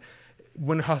been. But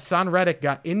when Hassan Reddick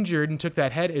got injured and took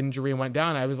that head injury and went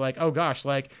down, I was like, oh gosh,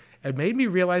 it made me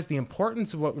realize the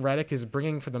importance of what Reddick is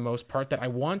bringing for the most part that I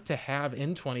want to have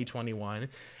in 2021.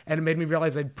 And it made me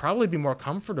realize I'd probably be more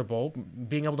comfortable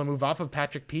being able to move off of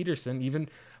Patrick Peterson even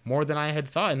more than I had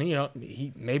thought.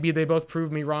 And, maybe they both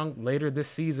proved me wrong later this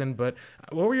season. But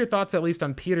what were your thoughts, at least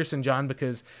on Peterson, John?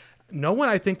 Because no one,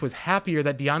 I think, was happier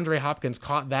that DeAndre Hopkins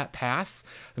caught that pass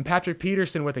than Patrick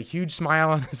Peterson, with a huge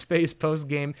smile on his face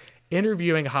post-game,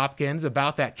 interviewing Hopkins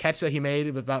about that catch that he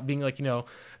made, about being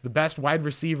the best wide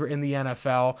receiver in the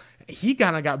NFL. He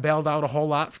kind of got bailed out a whole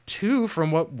lot too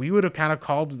from what we would have kind of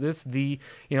called this,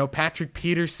 Patrick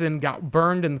Peterson got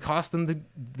burned and cost them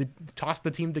tossed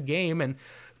the team the game and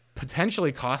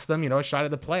potentially cost them, a shot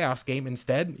at the playoffs game.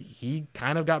 Instead, he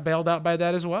kind of got bailed out by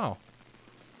that as well.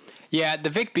 Yeah, the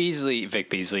Vic Beasley,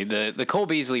 the Cole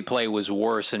Beasley play was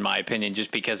worse in my opinion,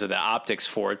 just because of the optics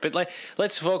for it. But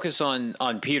let's focus on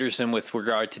Peterson with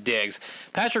regard to Diggs.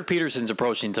 Patrick Peterson's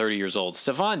approaching 30 years old.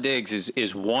 Stephon Diggs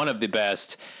is one of the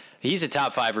best. He's a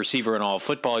top 5 receiver in all of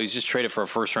football. He's just traded for a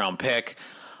first-round pick.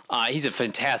 He's a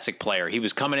fantastic player. He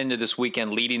was coming into this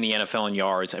weekend leading the NFL in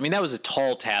yards. I mean, that was a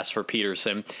tall task for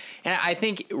Peterson. And I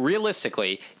think,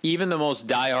 realistically, even the most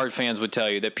diehard fans would tell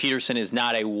you that Peterson is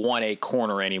not a 1A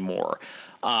corner anymore.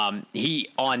 He,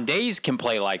 on days, can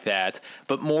play like that,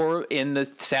 but more in the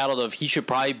saddle of he should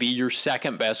probably be your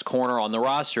second best corner on the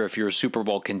roster if you're a Super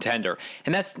Bowl contender.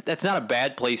 And that's not a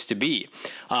bad place to be.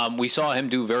 We saw him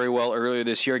do very well earlier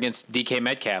this year against DK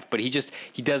Metcalf, but he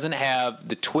doesn't have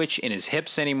the twitch in his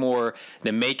hips anymore,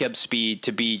 the makeup speed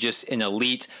to be just an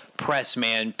elite press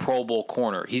man, Pro Bowl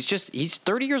corner. He's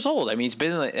 30 years old. I mean, he's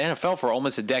been in the NFL for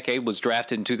almost a decade, was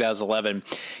drafted in 2011.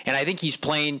 And I think he's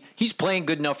playing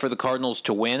good enough for the Cardinals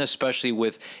to win, especially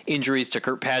with injuries to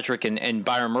Kirkpatrick and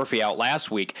Byron Murphy out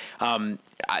last week.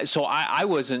 So I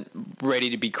wasn't ready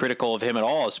to be critical of him at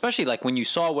all, especially when you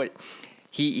saw what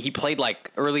he played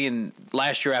early in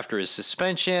last year after his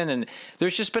suspension, and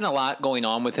there's just been a lot going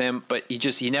on with him, but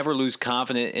he never lose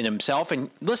confidence in himself. And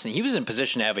listen, he was in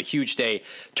position to have a huge day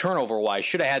turnover-wise.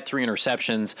 Should have had 3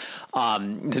 interceptions.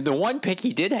 The one pick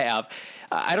he did have,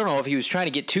 I don't know if he was trying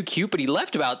to get too cute, but he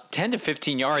left about 10 to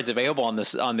 15 yards available on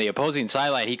the opposing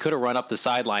sideline. He could have run up the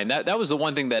sideline. That was the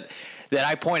one thing that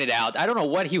I pointed out. I don't know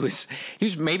what he was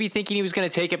maybe thinking he was going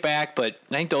to take it back, but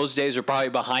I think those days are probably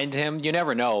behind him. You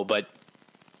never know, but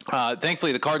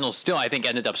thankfully, the Cardinals still, I think,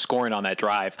 ended up scoring on that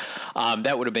drive.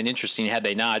 That would have been interesting had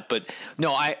they not. But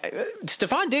no,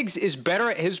 Stephon Diggs is better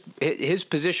at his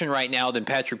position right now than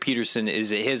Patrick Peterson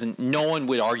is at his, and no one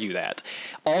would argue that.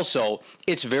 Also,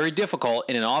 it's very difficult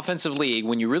in an offensive league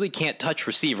when you really can't touch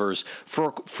receivers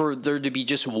for there to be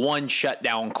just one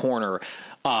shutdown corner.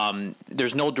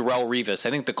 There's no Darrelle Revis.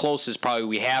 I think the closest probably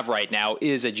we have right now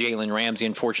is a Jalen Ramsey,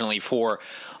 unfortunately, for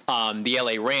the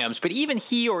LA Rams. But even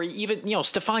he, or even,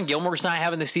 Stephon Gilmore's not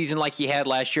having the season like he had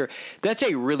last year. That's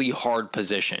a really hard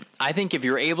position. I think if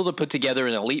you're able to put together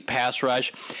an elite pass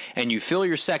rush and you fill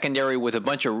your secondary with a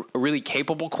bunch of really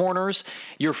capable corners,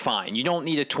 you're fine. You don't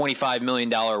need a $25 million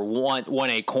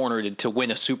 1A corner to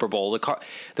win a Super Bowl.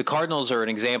 The Cardinals are an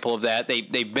example of that.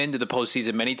 They've been to the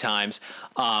postseason many times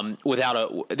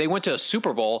they went to a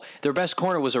Super Bowl. Their best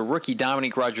corner was a rookie,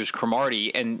 Dominique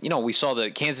Rodgers-Cromartie, and we saw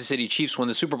the Kansas City Chiefs win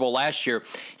the Super Bowl last year.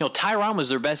 Tyron was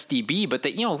their best DB, but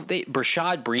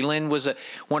Brashad Breeland was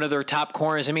one of their top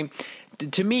corners. I mean,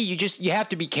 to me, you have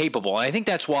to be capable, and I think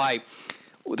that's why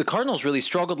the Cardinals really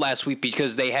struggled last week,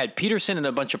 because they had Peterson and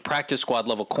a bunch of practice squad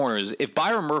level corners. If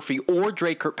Byron Murphy or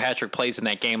Dre Kirkpatrick plays in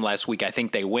that game last week, I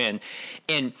think they win.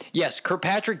 And yes,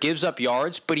 Kirkpatrick gives up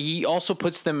yards, but he also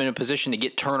puts them in a position to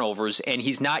get turnovers, and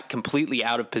he's not completely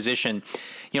out of position,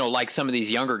 like some of these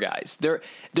younger guys.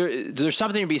 There's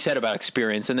something to be said about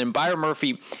experience. And then Byron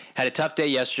Murphy had a tough day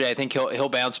yesterday. I think he'll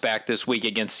bounce back this week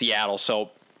against Seattle. So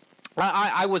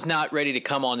I was not ready to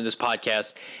come onto this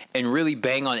podcast and really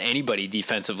bang on anybody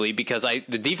defensively, because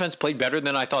the defense played better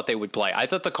than I thought they would play. I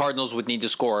thought the Cardinals would need to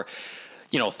score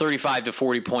 35 to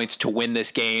 40 points to win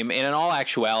this game. And in all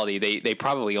actuality, they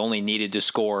probably only needed to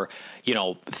score,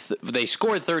 they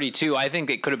scored 32. I think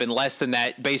it could have been less than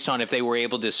that based on if they were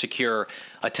able to secure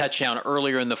a touchdown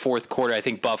earlier in the fourth quarter. I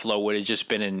think Buffalo would have just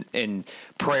been in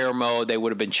prayer mode. They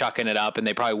would have been chucking it up, and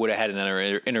they probably would have had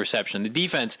another interception. The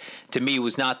defense, to me,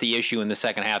 was not the issue in the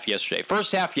second half yesterday.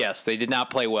 First half, yes, they did not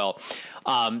play well.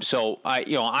 So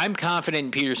I'm confident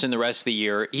in Peterson the rest of the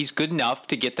year. He's good enough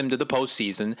to get them to the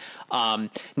postseason.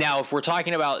 Now, if we're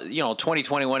talking about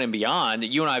 2021 and beyond,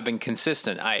 you and I have been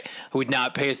consistent. I would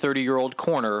not pay a 30-year-old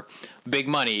corner big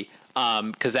money,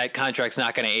 because that contract's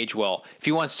not going to age well. If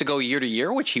he wants to go year to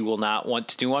year, which he will not want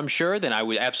to do, I'm sure, then I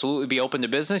would absolutely be open to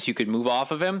business. You could move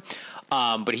off of him.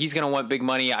 But he's going to want big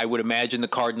money. I would imagine the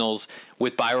Cardinals,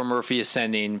 with Byron Murphy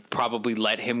ascending, probably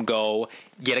let him go,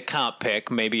 get a comp pick,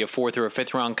 maybe a fourth or a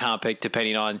fifth round comp pick,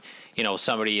 depending on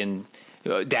somebody in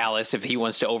Dallas, if he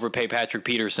wants to overpay Patrick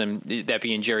Peterson, that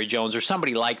being Jerry Jones or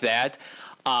somebody like that.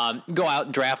 Go out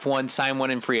and draft one, sign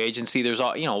one in free agency. There's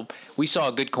we saw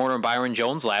a good corner in Byron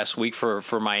Jones last week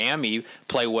for Miami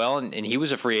play well, and he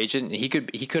was a free agent, and he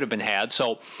could have been had.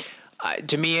 So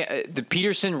to me, the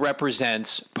Peterson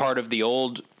represents part of the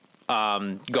old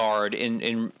guard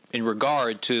in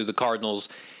regard to the Cardinals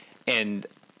and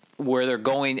where they're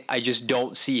going. I just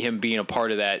don't see him being a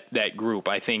part of that group.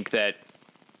 I think that,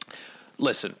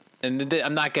 listen, and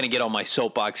I'm not going to get on my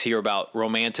soapbox here about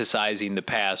romanticizing the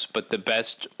past, but the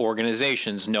best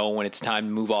organizations know when it's time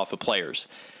to move off of players.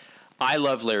 I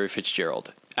love Larry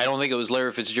Fitzgerald. I don't think it was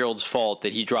Larry Fitzgerald's fault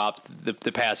that he dropped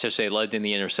the pass yesterday, led in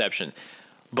the interception.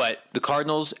 But the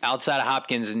Cardinals, outside of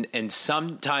Hopkins and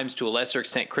sometimes to a lesser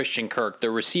extent Christian Kirk,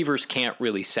 their receivers can't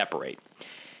really separate.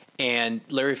 And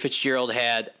Larry Fitzgerald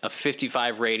had a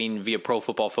 55 rating via Pro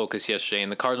Football Focus yesterday,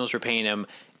 and the Cardinals were paying him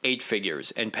 8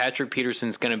 figures. And Patrick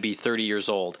Peterson's going to be 30 years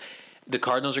old. The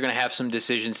Cardinals are going to have some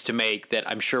decisions to make that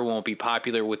I'm sure won't be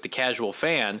popular with the casual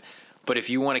fan. But if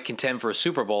you want to contend for a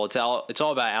Super Bowl, it's all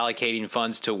about allocating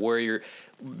funds to where you're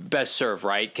best served,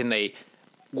 right?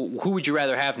 Who would you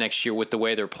rather have next year with the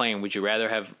way they're playing? Would you rather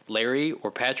have Larry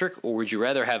or Patrick, or would you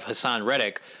rather have Hassan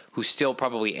Reddick, who's still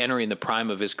probably entering the prime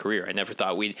of his career? I never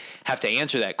thought we'd have to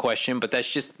answer that question, but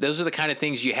those are the kind of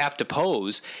things you have to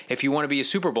pose if you want to be a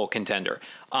Super Bowl contender.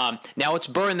 Now, it's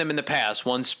burned them in the past.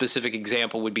 One specific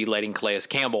example would be letting Calais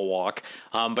Campbell walk,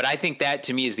 but I think that,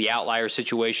 to me, is the outlier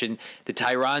situation. The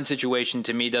Tyron situation,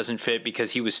 to me, doesn't fit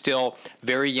because he was still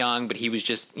very young, but he was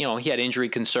just, he had injury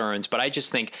concerns. But I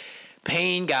just think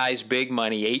paying guys big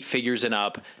money, 8 figures and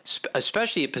up,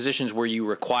 especially at positions where you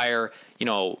require,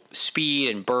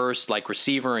 speed and burst like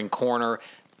receiver and corner,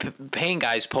 paying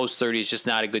guys post 30 is just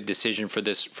not a good decision for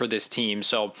this team.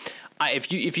 So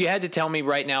if you had to tell me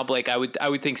right now, Blake, I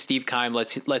would think Steve Keim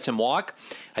lets him walk.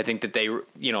 I think that they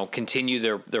continue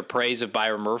their praise of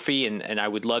Byron Murphy, and I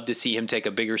would love to see him take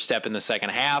a bigger step in the second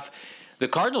half. The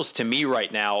Cardinals, to me,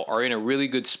 right now, are in a really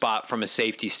good spot from a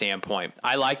safety standpoint.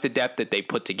 I like the depth that they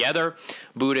put together.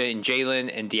 Buddha and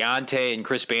Jalen and Deontay and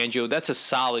Chris Bangio, that's a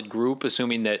solid group,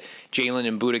 assuming that Jalen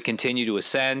and Buddha continue to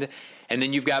ascend. And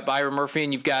then you've got Byron Murphy,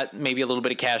 and you've got maybe a little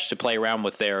bit of cash to play around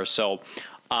with there. So,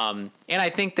 and I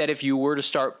think that if you were to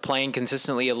start playing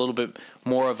consistently a little bit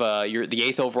more of the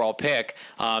 8th overall pick,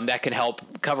 that can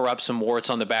help cover up some warts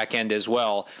on the back end as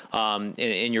well,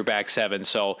 in your back seven.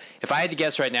 So if I had to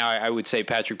guess right now, I would say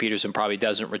Patrick Peterson probably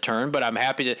doesn't return, but I'm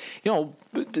happy to,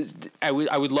 I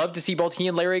would love to see both he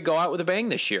and Larry go out with a bang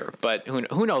this year, but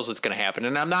who knows what's going to happen.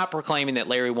 And I'm not proclaiming that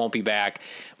Larry won't be back,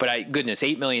 but goodness,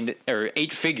 $8 million or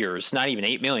 8 figures, not even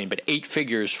 8 million, but 8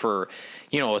 figures for,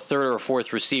 a third or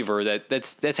fourth receiver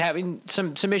that's having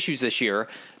some issues this year.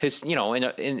 His,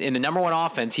 in the number one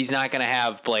offense, he's not going to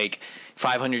have Blake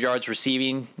 500 yards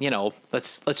receiving.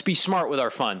 Let's be smart with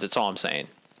our funds. That's all I'm saying.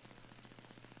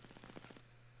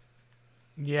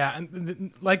 Yeah,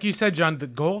 and like you said, John, the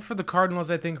goal for the Cardinals,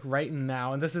 I think, right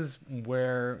now, and this is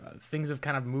where things have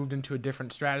kind of moved into a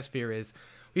different stratosphere, is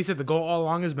you said the goal all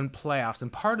along has been playoffs,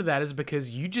 and part of that is because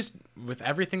you just, with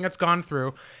everything that's gone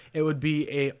through, it would be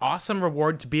a awesome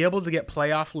reward to be able to get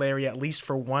playoff Larry at least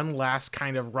for one last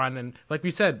kind of run. And like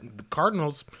we said, the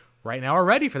Cardinals right now are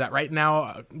ready for that. Right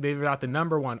now, they've got the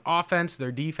number one offense.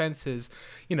 Their defense has,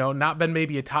 not been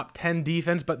maybe a top 10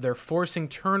 defense, but they're forcing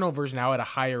turnovers now at a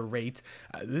higher rate.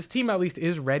 This team at least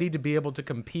is ready to be able to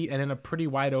compete, and in a pretty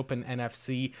wide open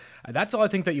NFC. That's all I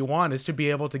think that you want, is to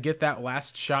be able to get that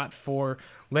last shot for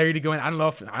Larry to go in. I don't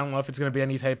know if it's going to be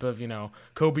any type of,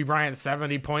 Kobe Bryant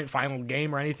 70-point final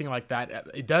game or anything like that.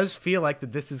 It does feel like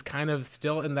that this is kind of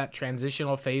still in that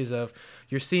transitional phase of,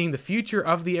 you're seeing the future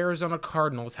of the Arizona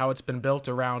Cardinals, how it's been built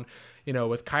around,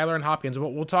 with Kyler and Hopkins.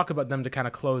 We'll talk about them to kind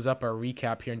of close up our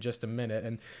recap here in just a minute.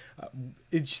 And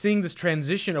it's seeing this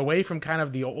transition away from kind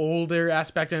of the older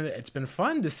aspect, and it's been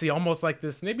fun to see almost like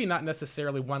this, maybe not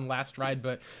necessarily one last ride,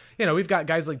 but, we've got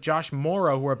guys like Josh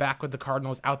Morrow who are back with the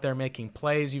Cardinals out there making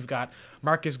plays. You've got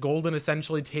Marcus Golden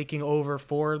essentially taking over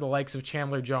for the likes of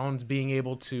Chandler Jones, being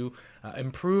able to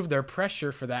improve their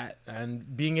pressure for that,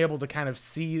 and being able to kind of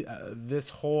see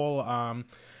this whole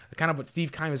kind of what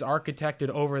Steve Keim has architected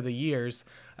over the years.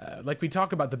 Like we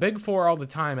talk about the Big Four all the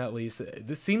time, at least,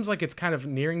 this seems like it's kind of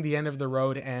nearing the end of the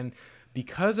road, and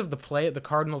because of the play that the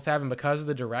Cardinals have and because of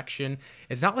the direction,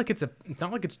 it's not like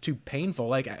it's too painful.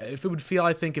 Like, if it would feel,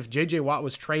 I think, if J.J. Watt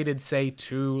was traded, say,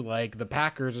 to like the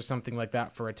Packers or something like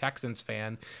that for a Texans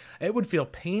fan, it would feel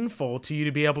painful to you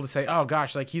to be able to say, oh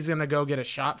gosh, like he's gonna go get a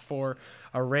shot for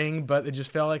a ring, but it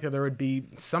just felt like there would be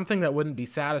something that wouldn't be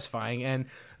satisfying. And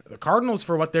the Cardinals,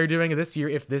 for what they're doing this year,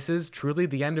 if this is truly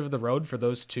the end of the road for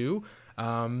those two,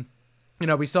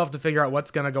 we still have to figure out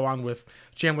what's going to go on with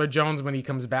Chandler Jones when he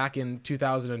comes back in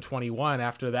 2021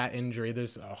 after that injury.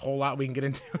 There's a whole lot we can get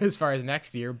into as far as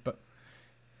next year, but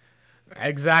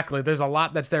exactly, there's a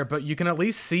lot that's there, but you can at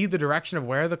least see the direction of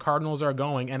where the Cardinals are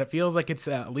going, and it feels like it's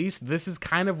at least this is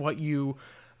kind of what you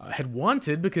had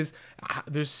wanted, because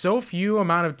there's so few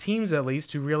amount of teams, at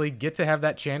least, who really get to have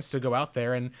that chance to go out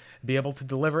there and be able to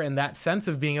deliver in that sense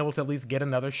of being able to at least get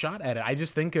another shot at it. I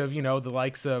just think of, the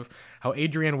likes of how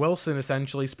Adrian Wilson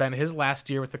essentially spent his last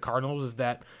year with the Cardinals, is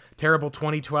that terrible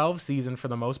 2012 season for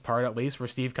the most part, at least, where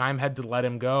Steve Keim had to let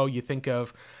him go. You think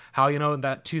of how,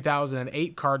 that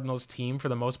 2008 Cardinals team, for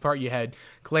the most part, you had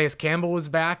Calais Campbell was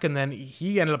back, and then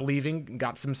he ended up leaving,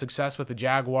 got some success with the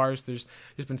Jaguars. There's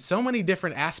been so many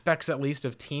different aspects, at least,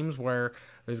 of teams where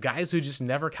there's guys who just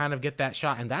never kind of get that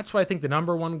shot. And that's why I think the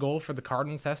number one goal for the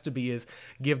Cardinals has to be is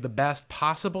give the best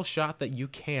possible shot that you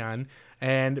can.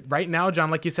 And right now, John,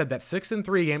 like you said, that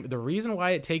 6-3 game, the reason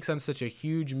why it takes on such a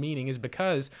huge meaning is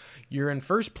because you're in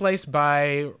first place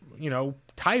by,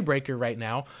 tiebreaker right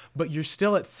now, but you're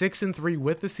still at 6-3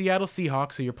 with the Seattle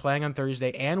Seahawks, who you're playing on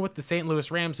Thursday, and with the St.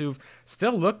 Louis Rams, who've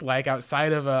still looked like,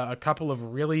 outside of a couple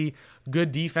of really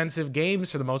good defensive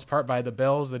games for the most part by the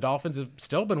Bills, the Dolphins have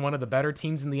still been one of the better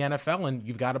teams in the NFL, and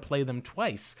you've got to play them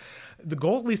twice. The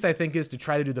goal, at least, I think, is to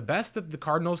try to do the best that the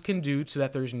Cardinals can do so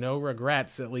that there's no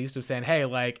regrets, at least, of saying, hey,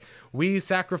 like, we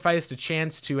sacrificed a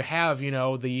chance to have,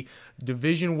 the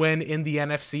division win in the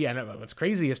NFC. And what's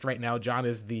craziest right now, John,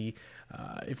 is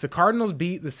if the Cardinals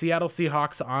beat the Seattle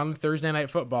Seahawks on Thursday Night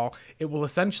Football, it will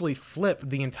essentially flip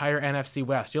the entire NFC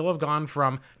West. You'll have gone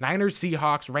from Niners,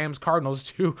 Seahawks, Rams, Cardinals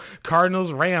to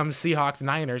Cardinals, Rams, Seahawks,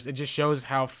 Niners. It just shows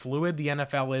how fluid the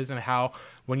NFL is, and how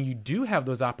when you do have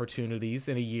those opportunities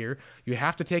in a year, you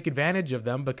have to take advantage of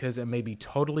them, because it may be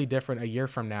totally different a year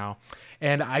from now.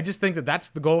 And I just think that that's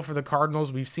the goal for the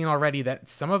Cardinals. We've seen already that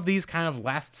some of these kind of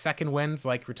last second wins,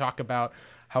 like we talk about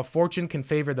how fortune can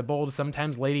favor the bold.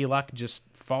 Sometimes lady luck just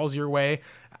falls your way.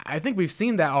 I think we've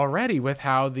seen that already with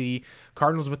how the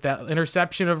Cardinals, with that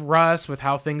interception of Russ, with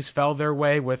how things fell their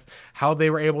way, with how they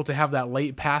were able to have that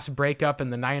late pass breakup in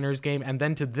the Niners game, and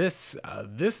then to this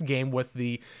game with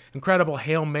the incredible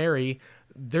Hail Mary.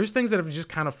 There's things that have just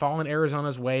kind of fallen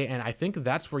Arizona's way, and I think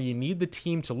that's where you need the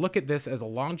team to look at this as a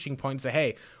launching point and say,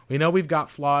 hey, we know we've got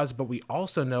flaws, but we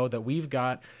also know that we've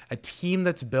got a team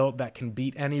that's built that can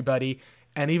beat anybody.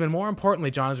 And even more importantly,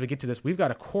 John, as we get to this, we've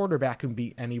got a quarterback who can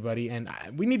beat anybody. And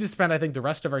we need to spend, I think, the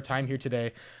rest of our time here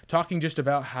today talking just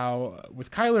about how,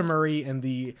 with Kyler Murray and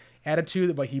the attitude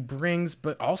that what he brings,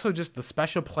 but also just the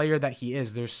special player that he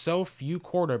is. There's so few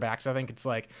quarterbacks. I think it's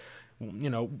like,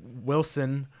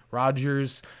 Wilson,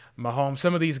 Rodgers, Mahomes,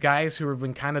 some of these guys who have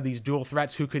been kind of these dual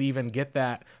threats who could even get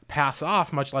that pass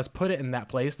off, much less put it in that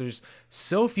place. There's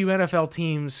so few NFL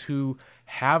teams who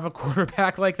have a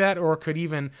quarterback like that or could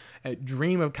even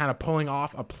dream of kind of pulling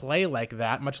off a play like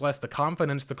that, much less the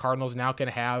confidence the Cardinals now can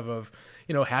have of,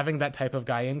 having that type of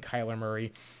guy in Kyler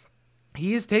Murray.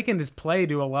 He has taken his play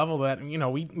to a level that,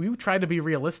 we tried to be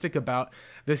realistic about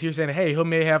this year, saying, hey, he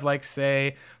may have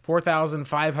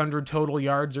 4,500 total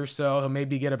yards or so. He'll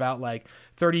maybe get about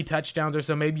 30 touchdowns or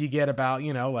so. Maybe you get about,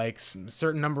 a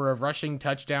certain number of rushing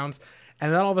touchdowns.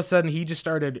 And then all of a sudden he just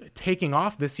started taking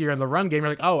off this year in the run game.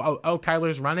 You're like, oh,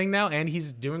 Kyler's running now, and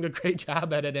he's doing a great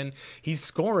job at it. And he's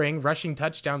scoring rushing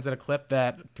touchdowns at a clip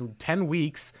that through 10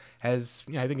 weeks has,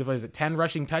 I think it was 10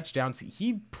 rushing touchdowns.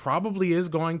 He probably is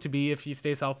going to be, if he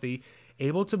stays healthy,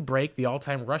 able to break the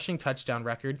all-time rushing touchdown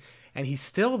record. And he's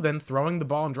still then throwing the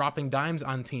ball and dropping dimes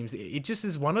on teams. It just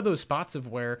is one of those spots of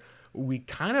where we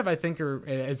kind of, I think,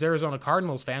 as Arizona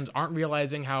Cardinals fans, aren't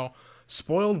realizing how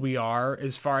spoiled we are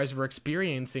as far as we're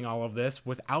experiencing all of this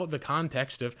without the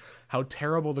context of how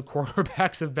terrible the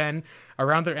quarterbacks have been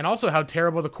around there, and also how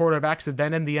terrible the quarterbacks have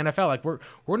been in the NFL.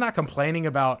 We're not complaining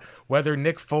about whether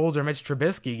Nick Foles or Mitch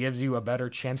Trubisky gives you a better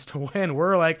chance to win.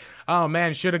 We're like, oh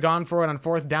man, should have gone for it on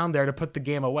fourth down there to put the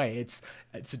game away. It's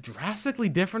a drastically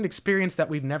different experience that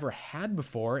we've never had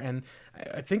before, and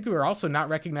I think we're also not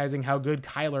recognizing how good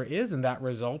Kyler is in that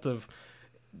result of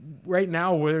right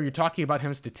now, whether you're talking about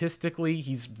him statistically,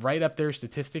 he's right up there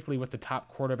statistically with the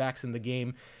top quarterbacks in the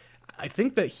game. I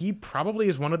think that he probably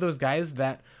is one of those guys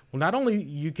that, well, not only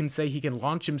you can say he can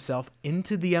launch himself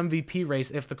into the MVP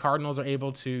race if the Cardinals are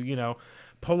able to,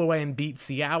 pull away and beat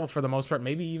Seattle for the most part.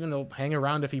 Maybe even he'll hang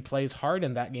around if he plays hard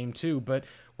in that game too. But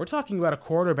we're talking about a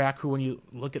quarterback who, when you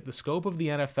look at the scope of the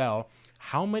NFL,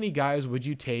 how many guys would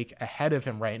you take ahead of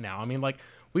him right now? I mean,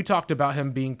 we talked about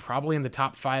him being probably in the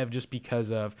top 5 just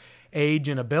because of age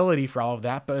and ability for all of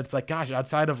that. But it's gosh,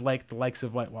 outside of the likes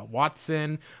of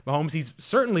Watson, Mahomes, he's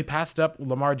certainly passed up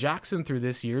Lamar Jackson through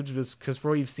this year just because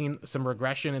we've seen some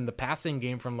regression in the passing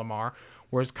game from Lamar,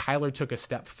 whereas Kyler took a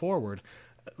step forward.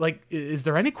 Is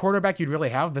there any quarterback you'd really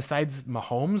have besides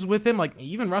Mahomes with him?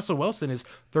 Even Russell Wilson is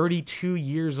 32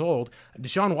 years old.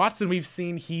 Deshaun Watson, we've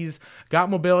seen he's got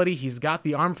mobility, he's got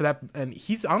the arm for that, and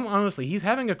he's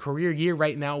having a career year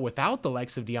right now without the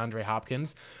likes of DeAndre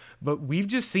Hopkins. But we've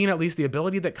just seen at least the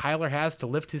ability that Kyler has to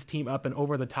lift his team up and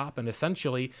over the top and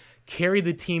essentially carry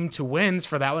the team to wins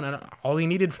for that one. And all he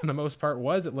needed for the most part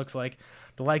was, it looks like,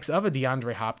 the likes of a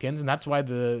DeAndre Hopkins, and that's why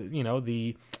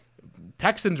the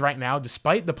Texans right now,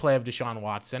 despite the play of Deshaun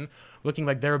Watson, looking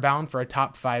like they're bound for a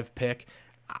top 5 pick.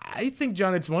 I think,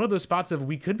 John, it's one of those spots of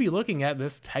we could be looking at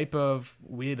this type of,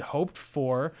 we had hoped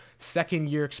for,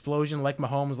 second-year explosion like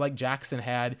Mahomes, like Jackson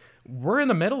had. We're in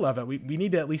the middle of it. We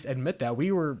need to at least admit that.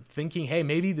 We were thinking, hey,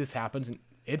 maybe this happens, and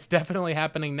it's definitely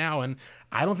happening now, and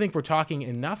I don't think we're talking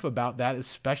enough about that,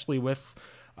 especially with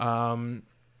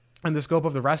in the scope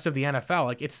of the rest of the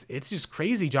NFL. It's just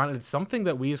crazy, John, and it's something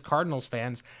that we as Cardinals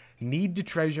fans need to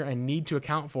treasure and need to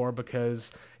account for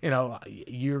because,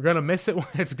 you're going to miss it when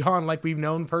it's gone, like we've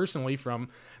known personally from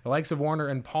the likes of Warner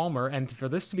and Palmer. And for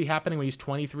this to be happening when he's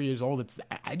 23 years old,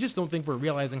 I just don't think we're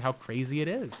realizing how crazy it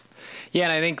is. Yeah,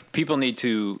 and I think people need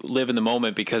to live in the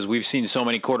moment because we've seen so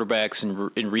many quarterbacks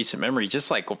in recent memory, just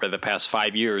like over the past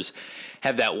 5 years,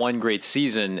 have that one great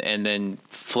season and then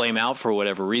flame out for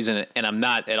whatever reason. And I'm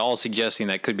not at all suggesting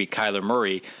that could be Kyler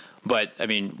Murray. But, I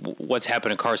mean, what's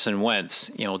happened to Carson Wentz?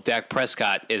 Dak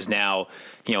Prescott is now,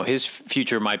 his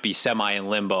future might be semi in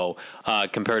limbo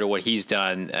compared to what he's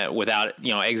done without,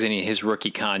 exiting his rookie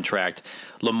contract.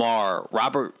 Lamar,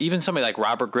 even somebody like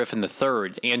Robert Griffin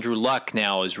III, Andrew Luck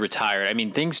now is retired. I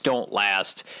mean, things don't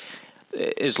last.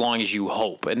 as long as you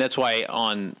hope. And that's why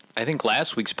on, I think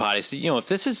last week's pod, I said,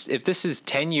 if this is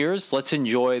 10 years, let's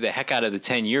enjoy the heck out of the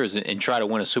 10 years and try to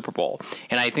win a Super Bowl.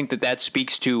 And I think that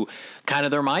speaks to kind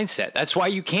of their mindset. That's why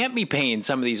you can't be paying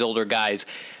some of these older guys,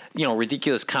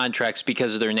 ridiculous contracts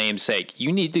because of their namesake.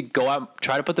 You need to go out and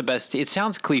try to put the best. It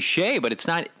sounds cliche, but it's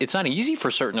not easy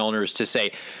for certain owners to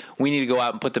say, we need to go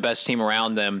out and put the best team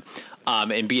around them.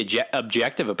 And be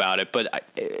objective about it. But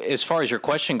as far as your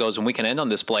question goes, and we can end on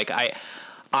this, Blake,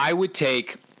 I would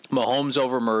take Mahomes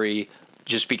over Murray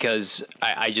just because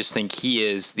I just think he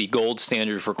is the gold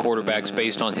standard for quarterbacks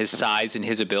based on his size and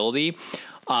his ability.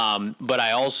 But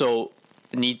I also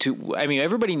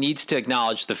everybody needs to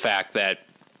acknowledge the fact that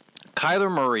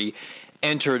Kyler Murray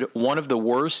entered one of the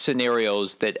worst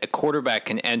scenarios that a quarterback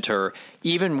can enter,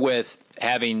 even with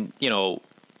having,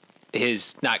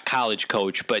 his not college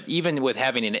coach, but even with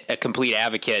having a complete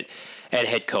advocate at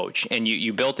head coach, and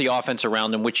you built the offense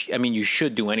around him, which you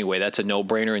should do anyway. That's a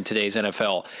no-brainer in today's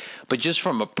NFL. But just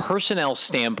from a personnel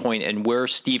standpoint and where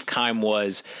Steve Keim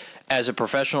was as a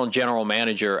professional general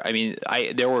manager,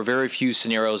 there were very few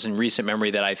scenarios in recent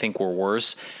memory that I think were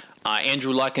worse.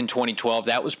 Andrew Luck in 2012,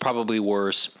 that was probably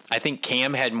worse. I think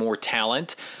Cam had more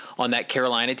talent on that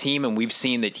Carolina team, and we've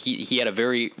seen that he had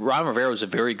Ron Rivera was a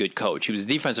very good coach. He was a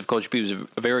defensive coach, but he was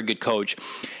a very good coach.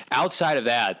 Outside of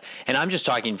that, and I'm just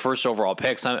talking first overall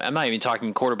picks, I'm not even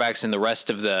talking quarterbacks in the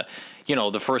rest of the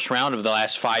first round of the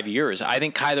last 5 years. I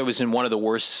think Kyler was in one of the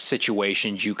worst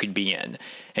situations you could be in.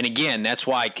 And again, that's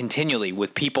why continually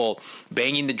with people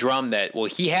banging the drum that, well,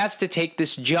 he has to take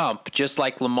this jump just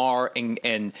like Lamar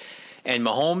and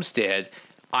Mahomes did,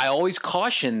 I always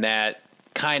caution that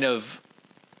kind of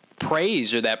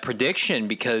praise or that prediction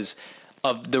because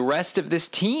of the rest of this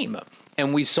team.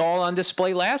 And we saw it on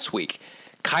display last week.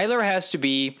 Kyler has to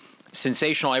be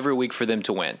sensational every week for them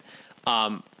to win.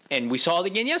 And we saw it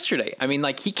again yesterday.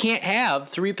 He can't have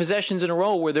 3 possessions in a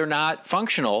row where they're not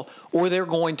functional or they're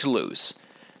going to lose.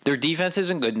 Their defense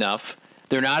isn't good enough.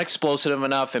 They're not explosive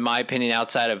enough, in my opinion,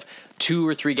 outside of 2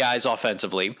 or 3 guys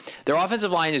offensively. Their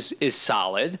offensive line is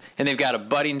solid, and they've got a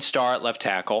budding star at left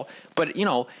tackle. But,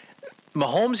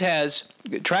 Mahomes has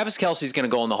Travis Kelce's going to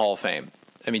go in the Hall of Fame.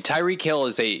 Tyreek Hill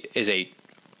is a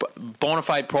bona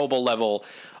fide Pro Bowl level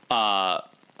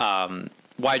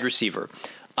wide receiver.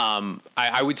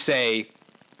 I would say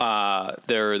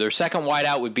their second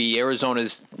wideout would be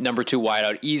Arizona's number 2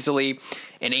 wideout easily,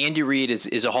 and Andy Reid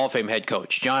is a Hall of Fame head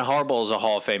coach. John Harbaugh is a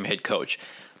Hall of Fame head coach.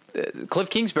 Cliff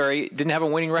Kingsbury didn't have a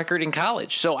winning record in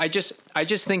college. So I just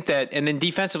think that, and then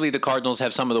defensively, the Cardinals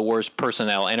have some of the worst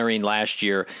personnel entering last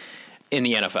year in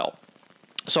the NFL.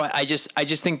 So I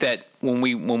just think that when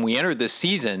we entered this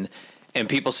season and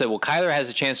people said, well, Kyler has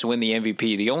a chance to win the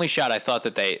MVP, the only shot I thought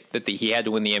that he had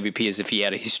to win the MVP is if he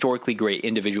had a historically great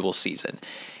individual season.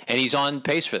 And he's on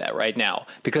pace for that right now,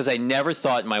 because I never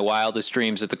thought in my wildest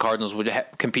dreams that the Cardinals would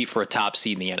compete for a top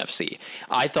seed in the NFC.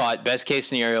 I thought best case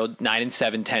scenario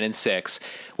 9-7, 10-6,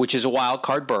 which is a wild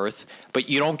card berth, but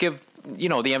you don't give the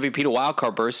MVP to wild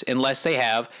card berths unless they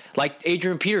have, like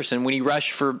Adrian Peterson, when he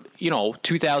rushed for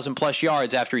 2,000 plus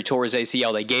yards after he tore his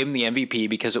ACL, they gave him the MVP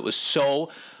because it was so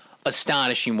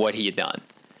astonishing what he had done.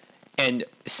 And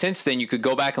since then, you could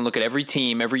go back and look at every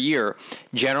team every year.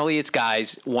 Generally, it's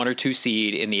guys 1 or 2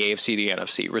 seed in the AFC, the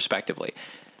NFC, respectively.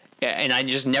 And I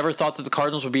just never thought that the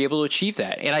Cardinals would be able to achieve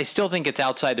that. And I still think it's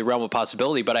outside the realm of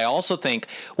possibility. But I also think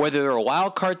whether they're a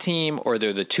wild card team or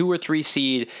they're the 2 or 3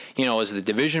 seed, as the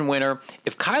division winner,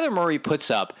 if Kyler Murray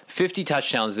puts up 50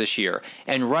 touchdowns this year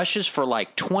and rushes for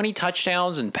like 20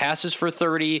 touchdowns and passes for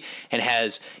 30 and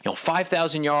has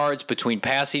 5,000 yards between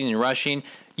passing and rushing,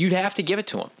 you'd have to give it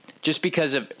to him, just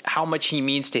because of how much he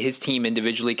means to his team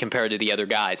individually compared to the other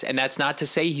guys. And that's not to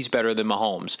say he's better than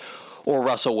Mahomes or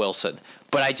Russell Wilson.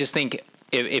 But I just think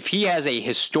if he has a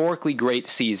historically great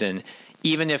season,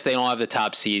 even if they don't have the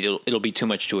top seed, it'll be too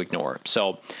much to ignore.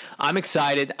 So I'm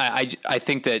excited. I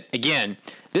think that, again,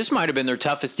 this might have been their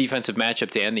toughest defensive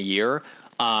matchup to end the year.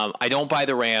 I don't buy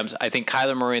the Rams. I think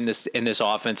Kyler Murray in this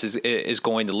offense is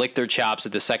going to lick their chops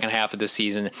at the second half of the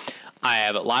season. I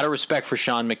have a lot of respect for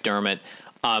Sean McDermott.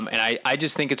 And I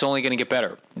just think it's only going to get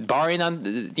better, barring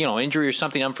injury or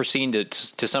something unforeseen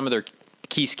to some of their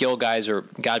key skill guys, or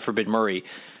God forbid Murray.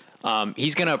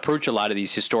 He's going to approach a lot of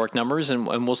these historic numbers, and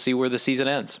we'll see where the season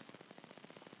ends.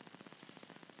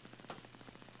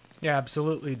 Yeah,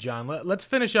 absolutely, John. Let's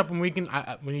finish up, and we can.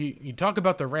 When you talk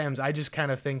about the Rams, I just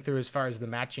kind of think through as far as the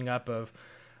matching up of.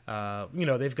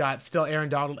 They've got still Aaron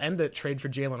Donald and the trade for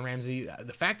Jalen Ramsey.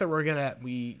 The fact that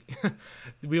we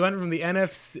went from the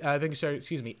AFC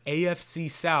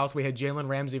South. We had Jalen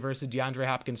Ramsey versus DeAndre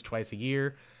Hopkins twice a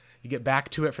year. You get back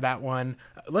to it for that one.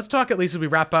 Let's talk, at least as we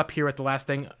wrap up here with the last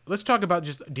thing, let's talk about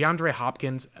just DeAndre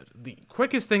Hopkins. The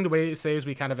quickest thing, the way to say as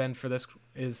we kind of end for this,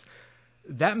 is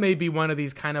that may be one of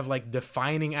these kind of like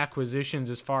defining acquisitions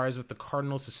as far as with the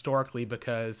Cardinals historically,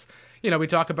 because, we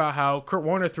talk about how Kurt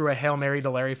Warner threw a Hail Mary to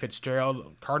Larry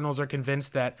Fitzgerald. Cardinals are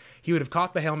convinced that he would have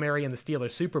caught the Hail Mary in the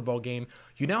Steelers Super Bowl game.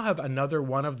 You now have another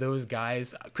one of those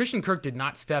guys. Christian Kirk did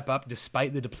not step up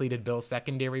despite the depleted Bills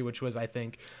secondary, which was, I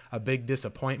think, a big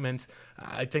disappointment.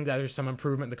 I think that there's some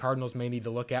improvement the Cardinals may need to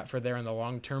look at for there in the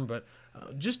long term, but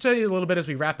just tell you a little bit as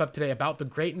we wrap up today about the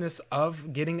greatness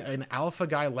of getting an alpha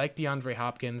guy like DeAndre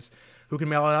Hopkins who can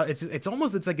mail it out. It's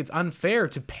like it's unfair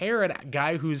to pair a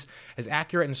guy who's as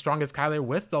accurate and strong as Kyler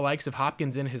with the likes of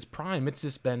Hopkins in his prime. It's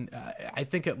just been, I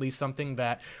think, at least something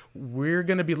that we're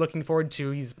going to be looking forward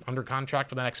to. He's under contract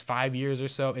for the next 5 years or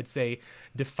so. It's a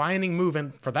defining move,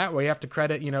 and for that way, you have to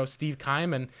credit, Steve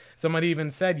Keim. And somebody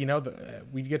even said,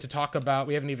 we get to talk about,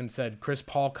 we haven't even said Chris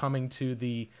Paul coming to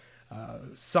the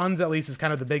Suns, at least, is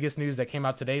kind of the biggest news that came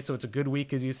out today. So it's a good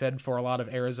week, as you said, for a lot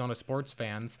of Arizona sports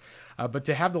fans. But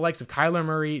to have the likes of Kyler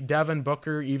Murray, Devin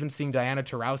Booker, even seeing Diana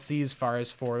Taurasi as far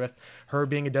as for with her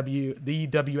being the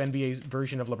WNBA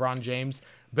version of LeBron James,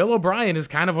 Bill O'Brien is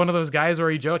kind of one of those guys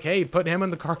where you joke, hey, put him in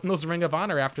the Cardinals Ring of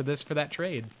Honor after this for that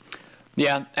trade.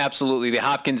 Yeah, absolutely. The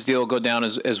Hopkins deal will go down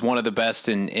as one of the best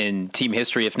in team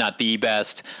history, if not the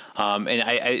best.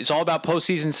 It's all about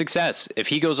postseason success. If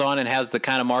he goes on and has the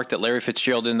kind of mark that Larry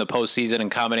Fitzgerald did in the postseason in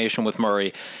combination with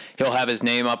Murray, he'll have his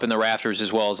name up in the rafters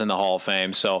as well as in the Hall of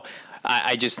Fame. So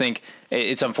I just think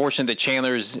it's unfortunate that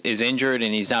Chandler is injured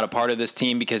and he's not a part of this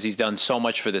team because he's done so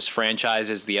much for this franchise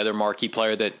as the other marquee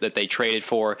player that they traded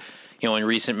for, in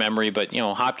recent memory. But,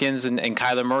 Hopkins and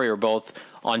Kyler Murray are both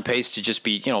on pace to just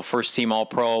be, first team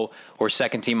All-Pro or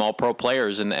second team All-Pro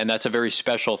players. And that's a very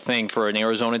special thing for an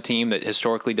Arizona team that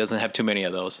historically doesn't have too many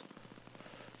of those.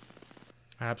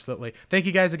 Absolutely. Thank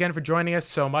you guys again for joining us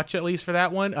so much, at least for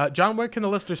that one. John, where can the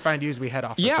listeners find you as we head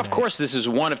off? Yeah, of course. This is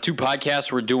one of two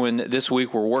podcasts we're doing this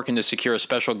week. We're working to secure a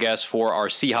special guest for our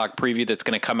Seahawk preview that's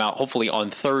going to come out hopefully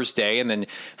on Thursday, and then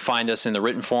find us in the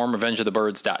written form,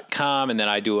 revengeofthebirds.com, and then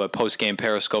I do a post-game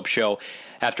Periscope show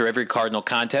after every Cardinal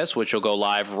contest, which will go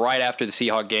live right after the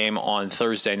Seahawk game on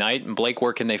Thursday night. And Blake,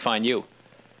 where can they find you?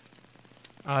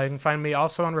 You can find me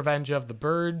also on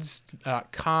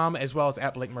revengeofthebirds.com, as well as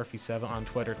at BlakeMurphy7 on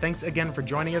Twitter. Thanks again for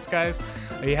joining us, guys.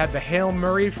 You had the Hail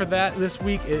Murray for that this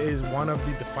week. It is one of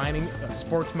the defining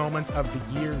sports moments of the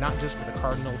year, not just for the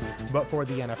Cardinals, but for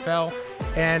the NFL.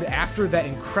 And after that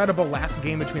incredible last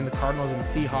game between the Cardinals and the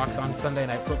Seahawks on Sunday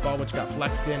Night Football, which got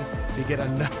flexed in to get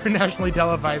another nationally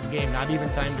televised game, not even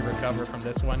time to recover from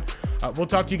this one. We'll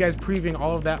talk to you guys previewing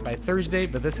all of that by Thursday,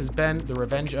 but this has been the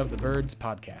Revenge of the Birds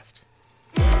podcast.